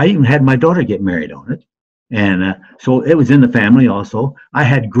 And I even had my daughter get married on it. And so it was in the family also. I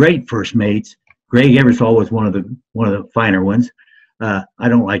had great first mates. Greg Eversole was one of the finer ones. I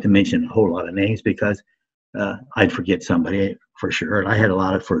don't like to mention a whole lot of names because I'd forget somebody for sure. And I had a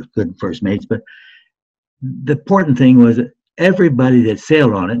lot of good first mates. But the important thing was that everybody that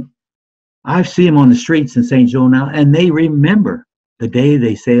sailed on it, I see them on the streets in St. Joe now, and they remember the day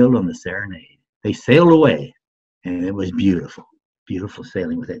they sailed on the Serenade. They sailed away, and it was beautiful, beautiful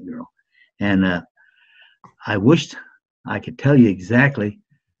sailing with that girl. And I wished I could tell you exactly,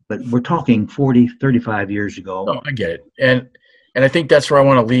 but we're talking 40, 35 years ago. No, I get it. And I think that's where I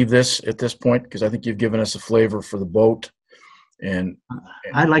want to leave this at this point, because I think you've given us a flavor for the boat. And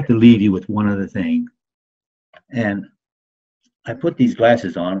I'd like to leave you with one other thing. And I put these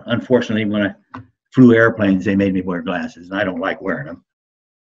glasses on. Unfortunately, when I flew airplanes, they made me wear glasses, and I don't like wearing them.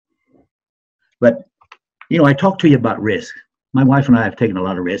 But, you know, I talked to you about risk. My wife and I have taken a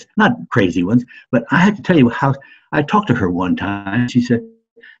lot of risks, not crazy ones, but I have to tell you how I talked to her one time. She said,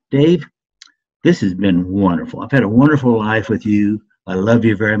 Dave, this has been wonderful. I've had a wonderful life with you. I love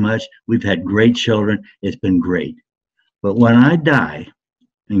you very much. We've had great children. It's been great. But when I die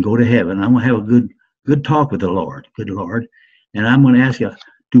and go to heaven, I'm going to have a good talk with the Lord, good Lord. And I'm going to ask you,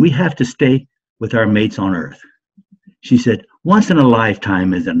 do we have to stay with our mates on earth? She said, once in a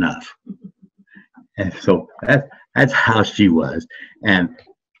lifetime is enough. And so that's how she was. And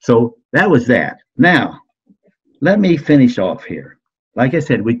so that was that. Now, let me finish off here. Like I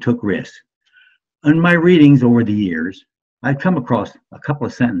said, we took risks. In my readings over the years, I've come across a couple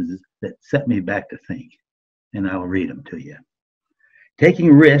of sentences that set me back to think, and I will read them to you.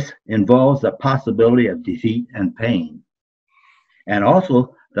 Taking risks involves the possibility of defeat and pain, and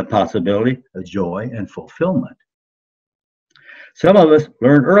also the possibility of joy and fulfillment. Some of us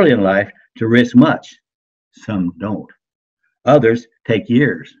learn early in life to risk much. Some don't. Others take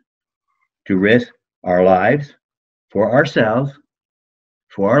years to risk our lives for ourselves,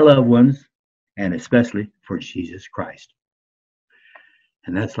 for our loved ones, and especially for Jesus Christ.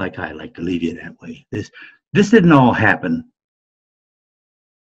 And that's like I like to leave you that way. This didn't all happen.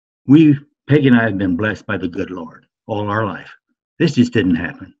 Peggy and I have been blessed by the good Lord all our life. This just didn't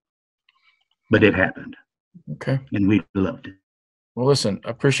happen. But it happened. Okay. And we loved it. Well, listen, I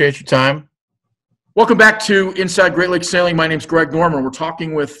appreciate your time. Welcome back to Inside Great Lakes Sailing. My name's Greg Norman. We're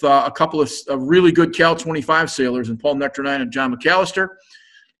talking with a couple of really good Cal 25 sailors, and Paul Nectarine and John McAllister.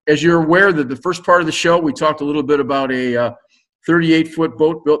 As you're aware, that the first part of the show, we talked a little bit about a 38-foot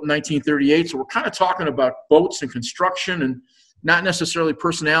boat built in 1938. So we're kind of talking about boats and construction and not necessarily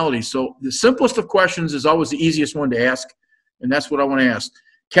personality. So the simplest of questions is always the easiest one to ask, and that's what I want to ask.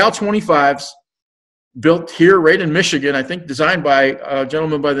 Cal 25s, built here right in Michigan, I think designed by a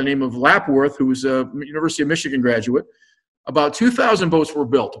gentleman by the name of Lapworth, who was a University of Michigan graduate. About 2,000 boats were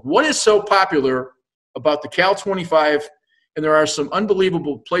built. What is so popular about the Cal 25? And there are some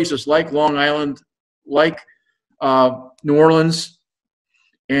unbelievable places like Long Island, like New Orleans,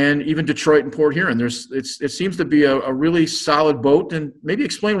 and even Detroit and Port Huron. It seems to be a really solid boat, and maybe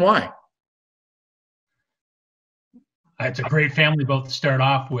explain why. It's a great family boat to start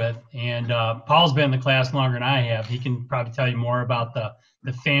off with, and Paul's been in the class longer than I have. He can probably tell you more about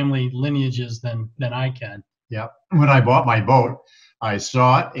the family lineages than I can. Yeah. When I bought my boat, I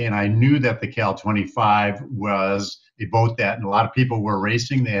saw it and I knew that the Cal 25 was a boat that a lot of people were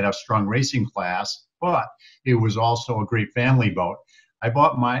racing. They had a strong racing class, but it was also a great family boat. I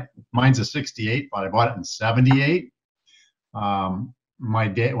bought mine's a 68, but I bought it in 78. My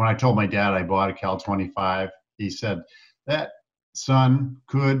dad, when I told my dad I bought a Cal 25, he said, that, son,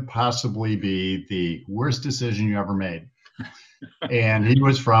 could possibly be the worst decision you ever made. And he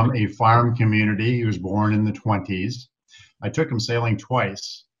was from a farm community. He was born in the 20s. I took him sailing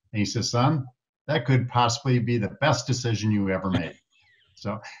twice. And he says, son, that could possibly be the best decision you ever made.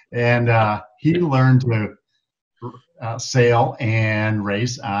 So, and he learned to sail and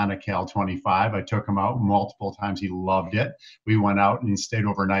race on a Cal 25. I took him out multiple times. He loved it. We went out and he stayed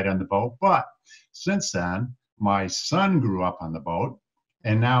overnight on the boat. But since then, my son grew up on the boat,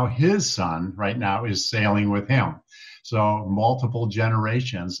 and now his son right now is sailing with him. So multiple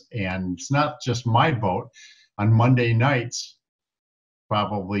generations, and it's not just my boat. On Monday nights,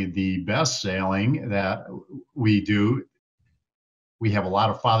 probably the best sailing that we do, we have a lot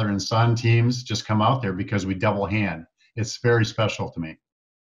of father and son teams just come out there because we double hand. It's very special to me.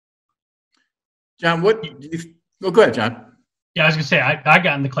 John, what? Go ahead, John. Yeah, I was gonna say I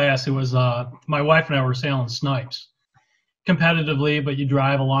got in the class. It was my wife and I were sailing snipes competitively, but you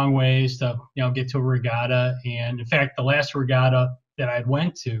drive a long ways to get to a regatta. And in fact, the last regatta that I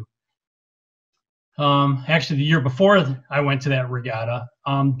went to, actually the year before I went to that regatta,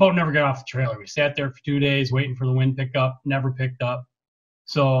 boat never got off the trailer. We sat there for 2 days waiting for the wind to pick up, never picked up.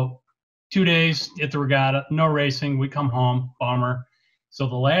 So 2 days at the regatta, no racing. We come home, bummer. So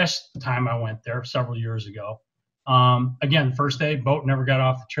the last time I went there several years ago, again, first day, boat never got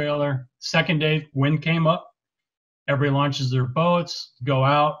off the trailer. Second day, wind came up. Everybody launches their boats, go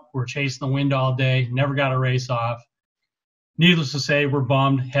out. We're chasing the wind all day, never got a race off. Needless to say, we're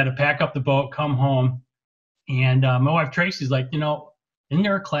bummed, had to pack up the boat, come home. And my wife Tracy's like, isn't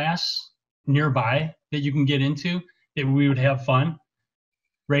there a class nearby that you can get into that we would have fun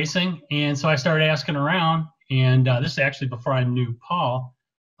racing? And so I started asking around, and this is actually before I knew Paul.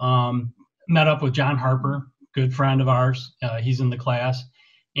 Met up with John Harper, good friend of ours. He's in the class.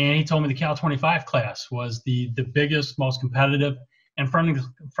 And he told me the Cal 25 class was the biggest, most competitive, and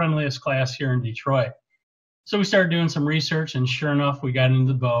friendliest class here in Detroit. So we started doing some research, and sure enough, we got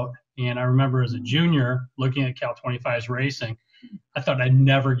into the boat. And I remember as a junior looking at Cal 25's racing, I thought I'd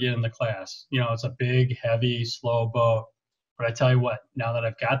never get in the class. It's a big, heavy, slow boat. But I tell you what, now that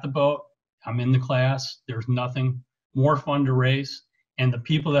I've got the boat, I'm in the class. There's nothing more fun to race. And the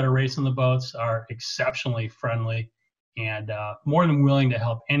people that are racing the boats are exceptionally friendly and more than willing to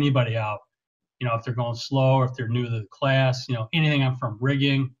help anybody out. If they're going slow, or if they're new to the class, anything from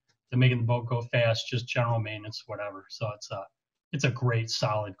rigging to making the boat go fast, just general maintenance, whatever. So it's a great,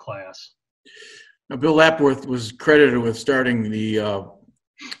 solid class. Now, Bill Lapworth was credited with starting the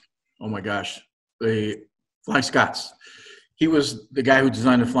Flying Scots. He was the guy who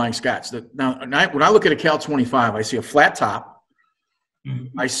designed the Flying Scots. Now, when I look at a Cal 25, I see a flat top.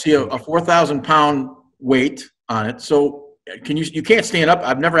 I see a 4,000-pound weight on it. So you can't stand up.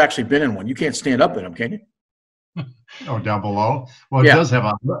 I've never actually been in one. You can't stand up in them, can you? Oh, down below. Well, it does have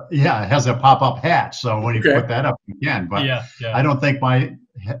it has a pop-up hatch. So when you put that up, you can. But I don't think my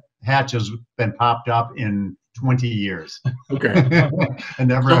hatch has been popped up in 20 years. Okay. I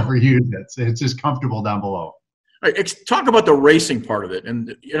never ever used it. So it's just comfortable down below. All right, talk about the racing part of it.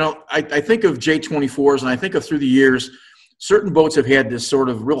 And, I think of J24s, and I think of through the years, certain boats have had this sort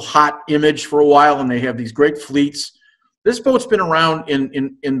of real hot image for a while, and they have these great fleets. This boat's been around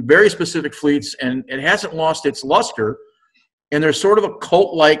in very specific fleets, and it hasn't lost its luster. And there's sort of a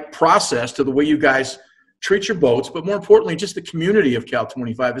cult-like process to the way you guys treat your boats, but more importantly, just the community of Cal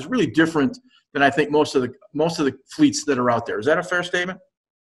 25 is really different than I think most of the fleets that are out there. Is that a fair statement?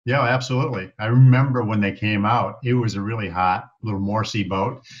 Yeah, absolutely. I remember when they came out, it was a really hot little Morse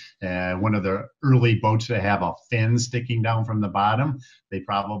boat. One of the early boats that have a fin sticking down from the bottom. They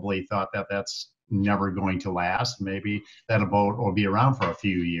probably thought that that's never going to last. Maybe that a boat will be around for a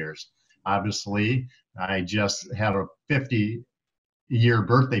few years. Obviously, I just had a 50-year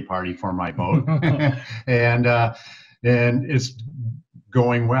birthday party for my boat, and it's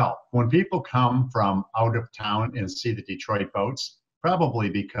going well. When people come from out of town and see the Detroit boats, probably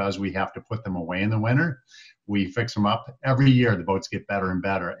because we have to put them away in the winter, we fix them up. Every year the boats get better and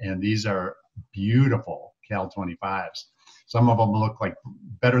better, and these are beautiful Cal 25s. Some of them look like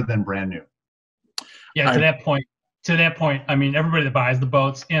better than brand new. Yeah, to that point, I mean, everybody that buys the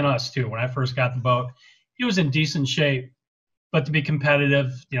boats, and us too, when I first got the boat, it was in decent shape. But to be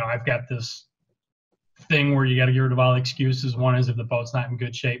competitive, I've got this thing where you got to get rid of all excuses. One is if the boat's not in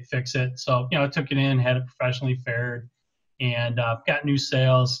good shape, fix it. So, I took it in, had it professionally faired, and got new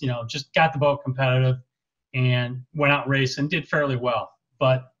sails, just got the boat competitive and went out racing, did fairly well.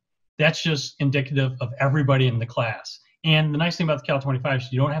 But that's just indicative of everybody in the class. And the nice thing about the Cal 25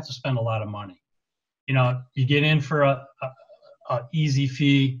 is you don't have to spend a lot of money. You get in for a easy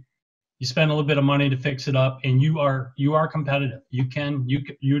fee, you spend a little bit of money to fix it up, and you are competitive.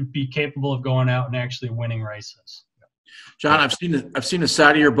 You'd be capable of going out and actually winning races. John, I've seen the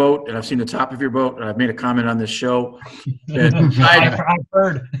side of your boat, and I've seen the top of your boat, and I've made a comment on this show. I've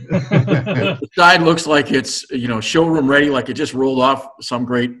heard. The side looks like it's showroom ready, like it just rolled off some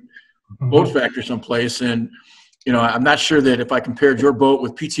great boat factory someplace. And I'm not sure that if I compared your boat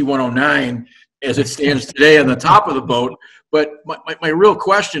with PT 109 as it stands today on the top of the boat. But my real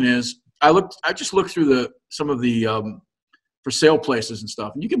question is, I just looked through some of the for sale places and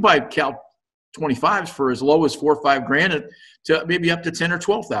stuff, and you can buy Cal 25s for as low as $4 or $5 grand to maybe up to 10 or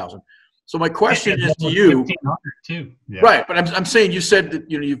 12,000. So my question is to you, too. Yeah. Right? But I'm saying, you said that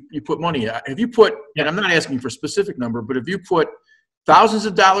you put money. Have you put? And I'm not asking for a specific number, but have you put thousands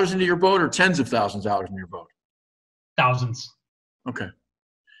of dollars into your boat or tens of thousands of dollars into your boat? Thousands. Okay.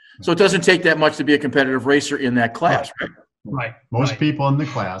 So it doesn't take that much to be a competitive racer in that class, right? Right. Most people in the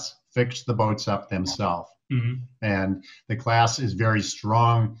class fix the boats up themselves. Mm-hmm. And the class is very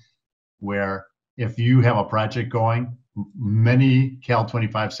strong where if you have a project going, many Cal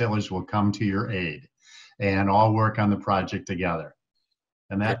 25 sailors will come to your aid and all work on the project together.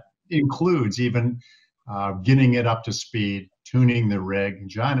 And that includes even getting it up to speed, tuning the rig.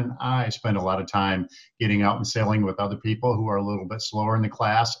 John and I spend a lot of time getting out and sailing with other people who are a little bit slower in the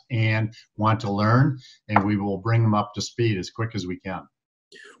class and want to learn, and we will bring them up to speed as quick as we can.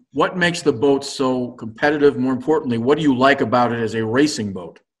 What makes the boat so competitive? More importantly, what do you like about it as a racing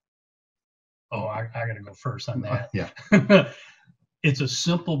boat? Oh, I got to go first on that. Yeah. It's a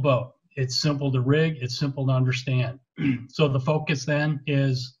simple boat. It's simple to rig. It's simple to understand. So the focus then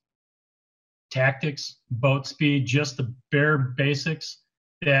is tactics, boat speed, just the bare basics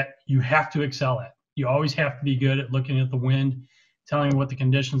that you have to excel at. You always have to be good at looking at the wind, telling what the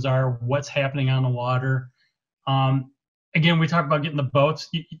conditions are, what's happening on the water. Again, we talk about getting the boats.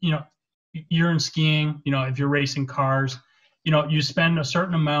 You're in skiing. If you're racing cars, you spend a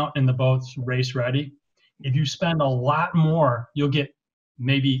certain amount in the boats race ready. If you spend a lot more, you'll get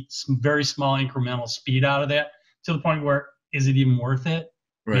maybe some very small incremental speed out of that to the point where, is it even worth it?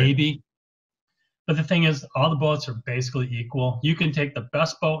 Right. Maybe. But the thing is, all the boats are basically equal. You can take the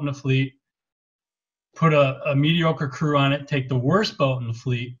best boat in the fleet, put a mediocre crew on it, take the worst boat in the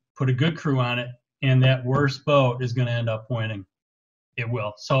fleet, put a good crew on it, and that worst boat is going to end up winning. It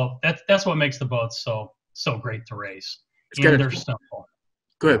will. So that's what makes the boats so great to race. And they're simple.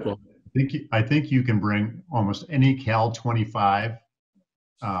 Go ahead, Paul. I think you can bring almost any Cal 25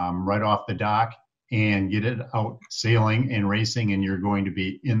 right off the dock and get it out sailing and racing, and you're going to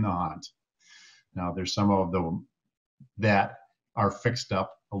be in the hunt. Now, there's some of them that are fixed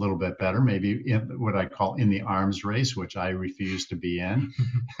up a little bit better, maybe in what I call in the arms race, which I refuse to be in.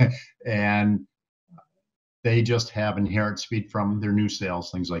 And they just have inherent speed from their new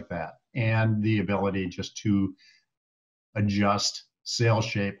sails, things like that, and the ability just to adjust sail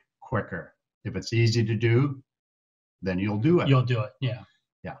shape quicker. If it's easy to do, then you'll do it. You'll do it, yeah.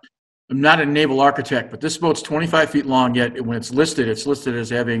 Yeah. I'm not a naval architect, but this boat's 25 feet long, yet when it's listed as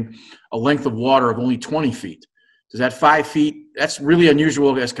having a length of water of only 20 feet. Does that 5 feet, that's really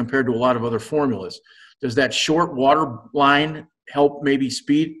unusual as compared to a lot of other formulas. Does that short water line help maybe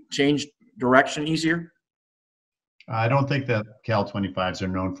speed change direction easier? I don't think that Cal 25s are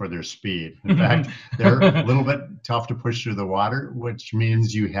known for their speed. In fact, they're a little bit tough to push through the water, which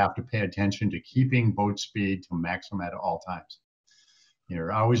means you have to pay attention to keeping boat speed to maximum at all times.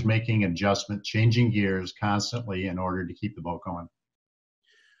 You're always making adjustments, changing gears constantly in order to keep the boat going.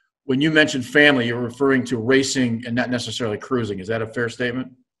 When you mentioned family, you're referring to racing and not necessarily cruising. Is that a fair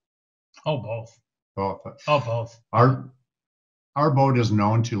statement? Oh, both. Both. Oh, both. Our boat is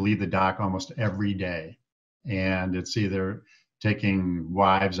known to leave the dock almost every day. And it's either taking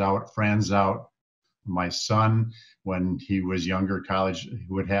wives out, friends out. My son, when he was younger, college,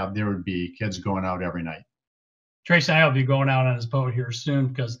 there would be kids going out every night. Tracy and I will be going out on his boat here soon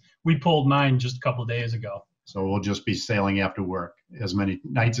because we pulled mine just a couple of days ago. So we'll just be sailing after work as many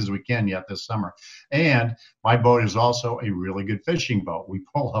nights as we can yet this summer. And my boat is also a really good fishing boat. We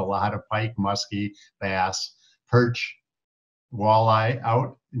pull a lot of pike, muskie, bass, perch, walleye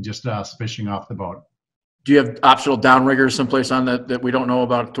out and just fishing off the boat. Do you have optional downriggers someplace on that we don't know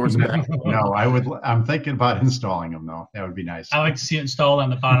about towards the back? No, I'm thinking about installing them though. That would be nice. I like to see it installed on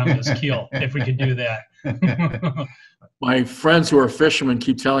the bottom of this keel if we could do that. My friends who are fishermen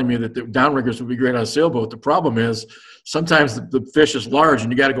keep telling me that the downriggers would be great on a sailboat. The problem is sometimes the fish is large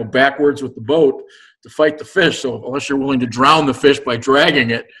and you got to go backwards with the boat to fight the fish. So unless you're willing to drown the fish by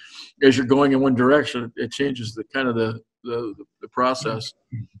dragging it as you're going in one direction, it changes the kind of the process.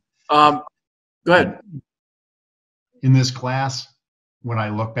 Go ahead. In this class, when I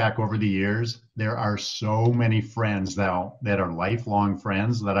look back over the years, there are so many friends now that are lifelong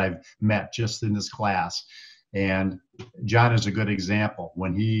friends that I've met just in this class. And John is a good example.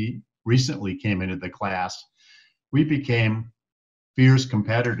 When he recently came into the class, we became fierce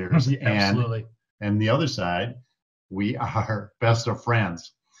competitors. Absolutely. And the other side, we are best of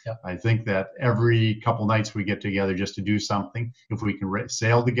friends. Yep. I think that every couple nights we get together just to do something. If we can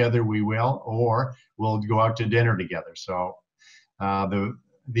sail together, we will, or we'll go out to dinner together. So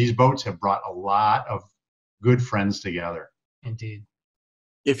these boats have brought a lot of good friends together. Indeed.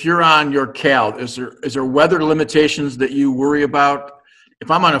 If you're on your Cal, is there weather limitations that you worry about? If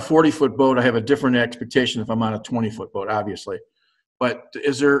I'm on a 40-foot boat, I have a different expectation if I'm on a 20-foot boat, obviously. But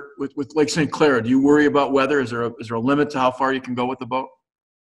is there, with Lake St. Clair, do you worry about weather? Is there a limit to how far you can go with the boat?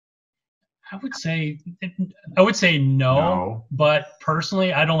 I would say no, but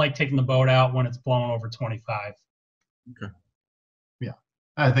personally, I don't like taking the boat out when it's blowing over 25. Okay. Yeah,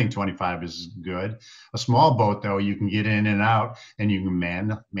 I think 25 is good. A small boat, though, you can get in and out, and you can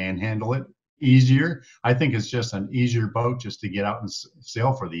manhandle it easier. I think it's just an easier boat just to get out and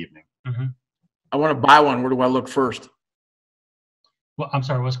sail for the evening. Mm-hmm. I want to buy one. Where do I look first? Well, I'm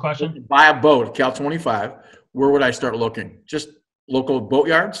sorry, what's the question? Buy a boat, Cal 25. Where would I start looking? Just local boat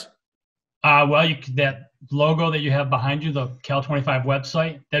yards? Well, that logo that you have behind you, the Cal 25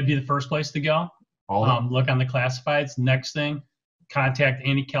 website, that'd be the first place to go. Look on the classifieds. Next thing, contact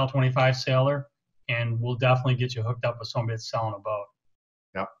any Cal 25 sailor, and we'll definitely get you hooked up with somebody that's selling a boat.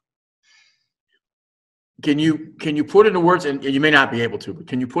 Yep. Can you put into words, and you may not be able to, but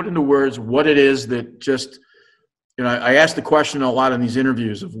can you put into words what it is that just, I asked the question a lot in these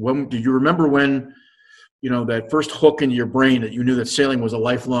interviews of do you remember when, that first hook into your brain that you knew that sailing was a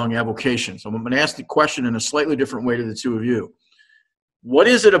lifelong avocation? So I'm going to ask the question in a slightly different way to the two of you. What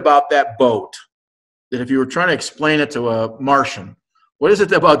is it about that boat that if you were trying to explain it to a Martian, what is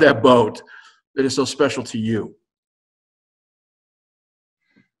it about that boat that is so special to you?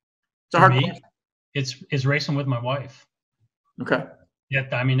 It's a hard question. It's racing with my wife. Okay. Yeah,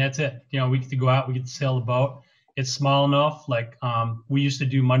 I mean, that's it. We get to go out, we get to sail the boat. It's small enough. Like we used to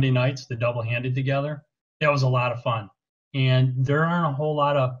do Monday nights, the double-handed together. That was a lot of fun. And there aren't a whole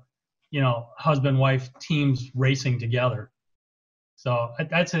lot of, husband-wife teams racing together. So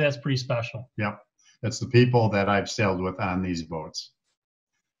I'd say that's pretty special. Yep. That's the people that I've sailed with on these boats.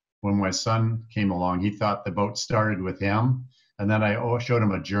 When my son came along, he thought the boat started with him. And then I showed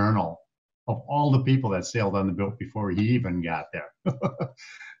him a journal of all the people that sailed on the boat before he even got there.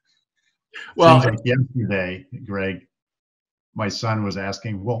 Well, seems like yesterday, Greg, my son was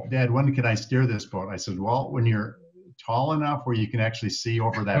asking, well, Dad, when can I steer this boat? I said, well, when you're tall enough where you can actually see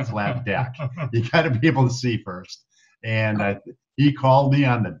over that flat deck. You got to be able to see first. And he called me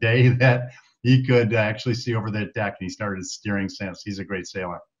on the day that he could actually see over that deck, and he started steering since. He's a great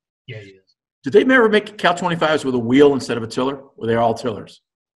sailor. Yeah, he is. Did they ever make Cal 25s with a wheel instead of a tiller? Were they all tillers?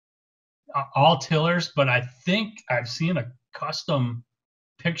 All tillers, but I think I've seen a custom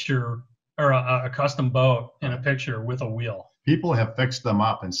picture or a custom boat in a picture with a wheel. People have fixed them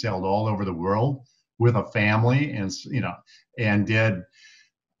up and sailed all over the world with a family, and and did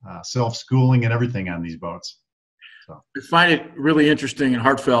self-schooling and everything on these boats. So I find it really interesting and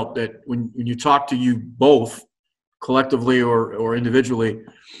heartfelt that when you talk to you both collectively or individually,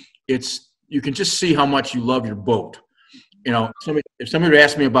 you can just see how much you love your boat. If somebody would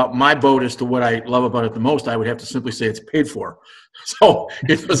ask me about my boat as to what I love about it the most, I would have to simply say it's paid for. So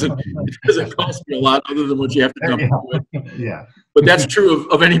it doesn't cost me a lot other than what you have to dump into it. Yeah. But that's true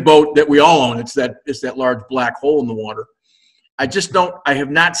of any boat that we all own. It's that large black hole in the water. I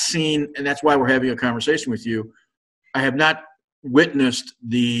have not seen, and that's why we're having a conversation with you. I have not witnessed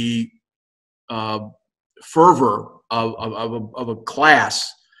the fervor of a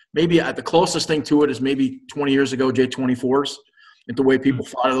class. Maybe the closest thing to it is maybe 20 years ago, J24s, and the way people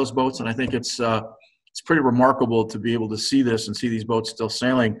fought of those boats. And I think it's pretty remarkable to be able to see this and see these boats still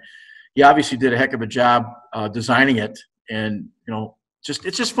sailing. He obviously did a heck of a job designing it, and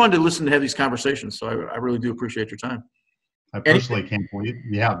it's just fun to listen to have these conversations. So I really do appreciate your time. I personally can't believe,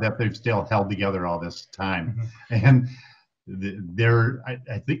 that they've still held together all this time. And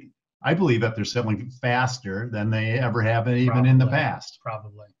I think I believe that they're selling faster than they ever have even in the past.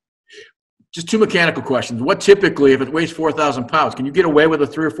 Probably. Just two mechanical questions. What typically, if it weighs 4,000 pounds, can you get away with a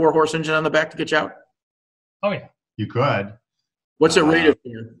 3 or 4 horse engine on the back to get you out? Oh yeah. You could. What's it rated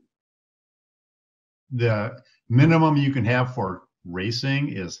for? The minimum you can have for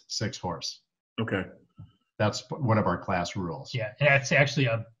racing is 6 horse. Okay. That's one of our class rules. Yeah, and that's actually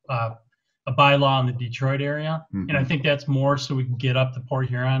a bylaw in the Detroit area, and I think that's more so we can get up to Port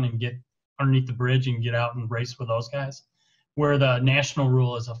Huron and get underneath the bridge and get out and race with those guys. Where the national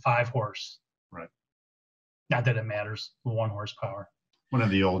rule is a 5 horse. Right. Not that it matters, 1 horsepower. One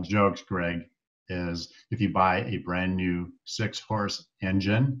of the old jokes, Greg, is if you buy a brand new 6 horse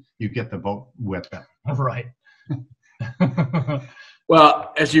engine, you get the boat with it. Right.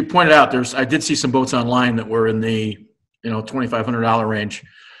 Well, as you pointed out, I did see some boats online that were in the $2,500 range,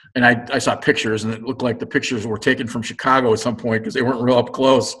 and I saw pictures, and it looked like the pictures were taken from Chicago at some point because they weren't real up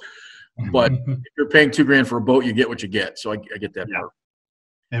close. But if you're paying $2,000 for a boat, you get what you get. So I get that part.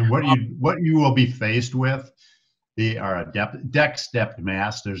 And what you will be faced with, they are a deck stepped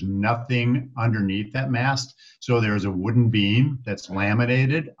mast. There's nothing underneath that mast, so there's a wooden beam that's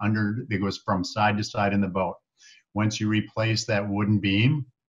laminated that goes from side to side in the boat. Once you replace that wooden beam,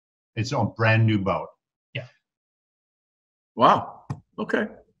 it's a brand new boat. Yeah. Wow. Okay.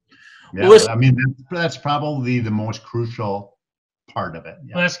 Yeah. Well, I mean, that's probably the most crucial part of it.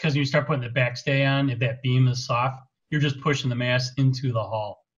 Yeah. Well, that's because you start putting the backstay on. If that beam is soft, you're just pushing the mast into the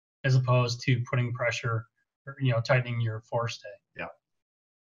hull, as opposed to putting pressure or tightening your forestay. Yeah.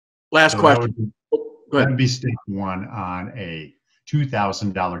 Last question. That would be step 1 on a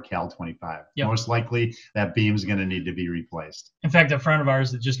 $2,000 Cal 25. Yep. Most likely that beam's going to need to be replaced. In fact, a friend of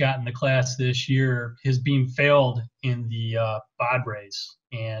ours that just got in the class this year, his beam failed in the bod race,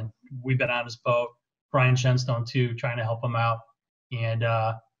 and we've been on his boat, Brian Shenstone too, trying to help him out. And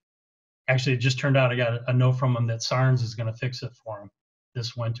actually, it just turned out I got a note from him that Sarnes is going to fix it for him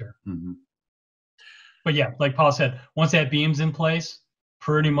this winter. Mm-hmm. But yeah, like Paul said, once that beam's in place,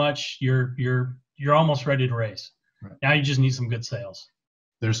 pretty much you're almost ready to race. Right. Now you just need some good sails.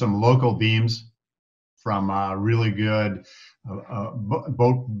 There's some local beams from really good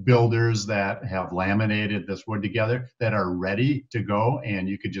boat builders that have laminated this wood together that are ready to go, and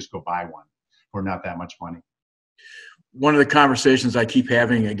you could just go buy one for not that much money. One of the conversations I keep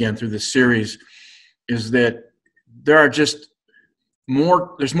having again through this series is that there's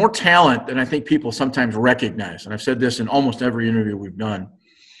more talent than I think people sometimes recognize. And I've said this in almost every interview we've done.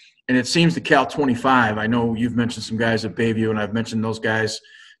 And it seems the Cal 25, I know you've mentioned some guys at Bayview, and I've mentioned those guys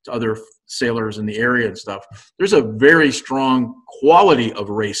to other sailors in the area and stuff. There's a very strong quality of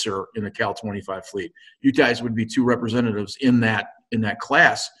racer in the Cal 25 fleet. You guys would be 2 representatives in that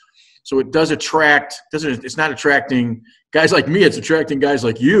class. So it does attract, it's not attracting guys like me, it's attracting guys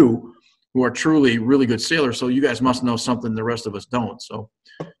like you who are truly really good sailors. So you guys must know something the rest of us don't. So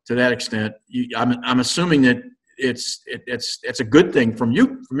to that extent, I'm assuming that it's a good thing from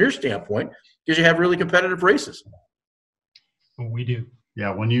your standpoint, because you have really competitive races. We do.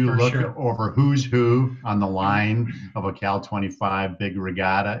 Yeah, when you look over who's who on the line of a Cal 25 big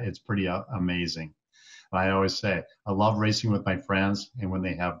regatta, it's pretty amazing. I always say, I love racing with my friends, and when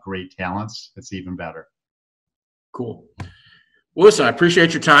they have great talents, it's even better. Cool. Well, listen, I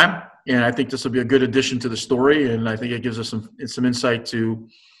appreciate your time, and I think this will be a good addition to the story, and I think it gives us some insight to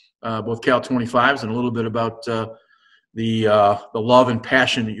both Cal 25s and a little bit about the love and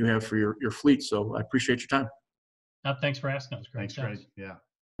passion that you have for your fleet. So I appreciate your time. Thanks for asking us. Thanks, Greg. Yeah.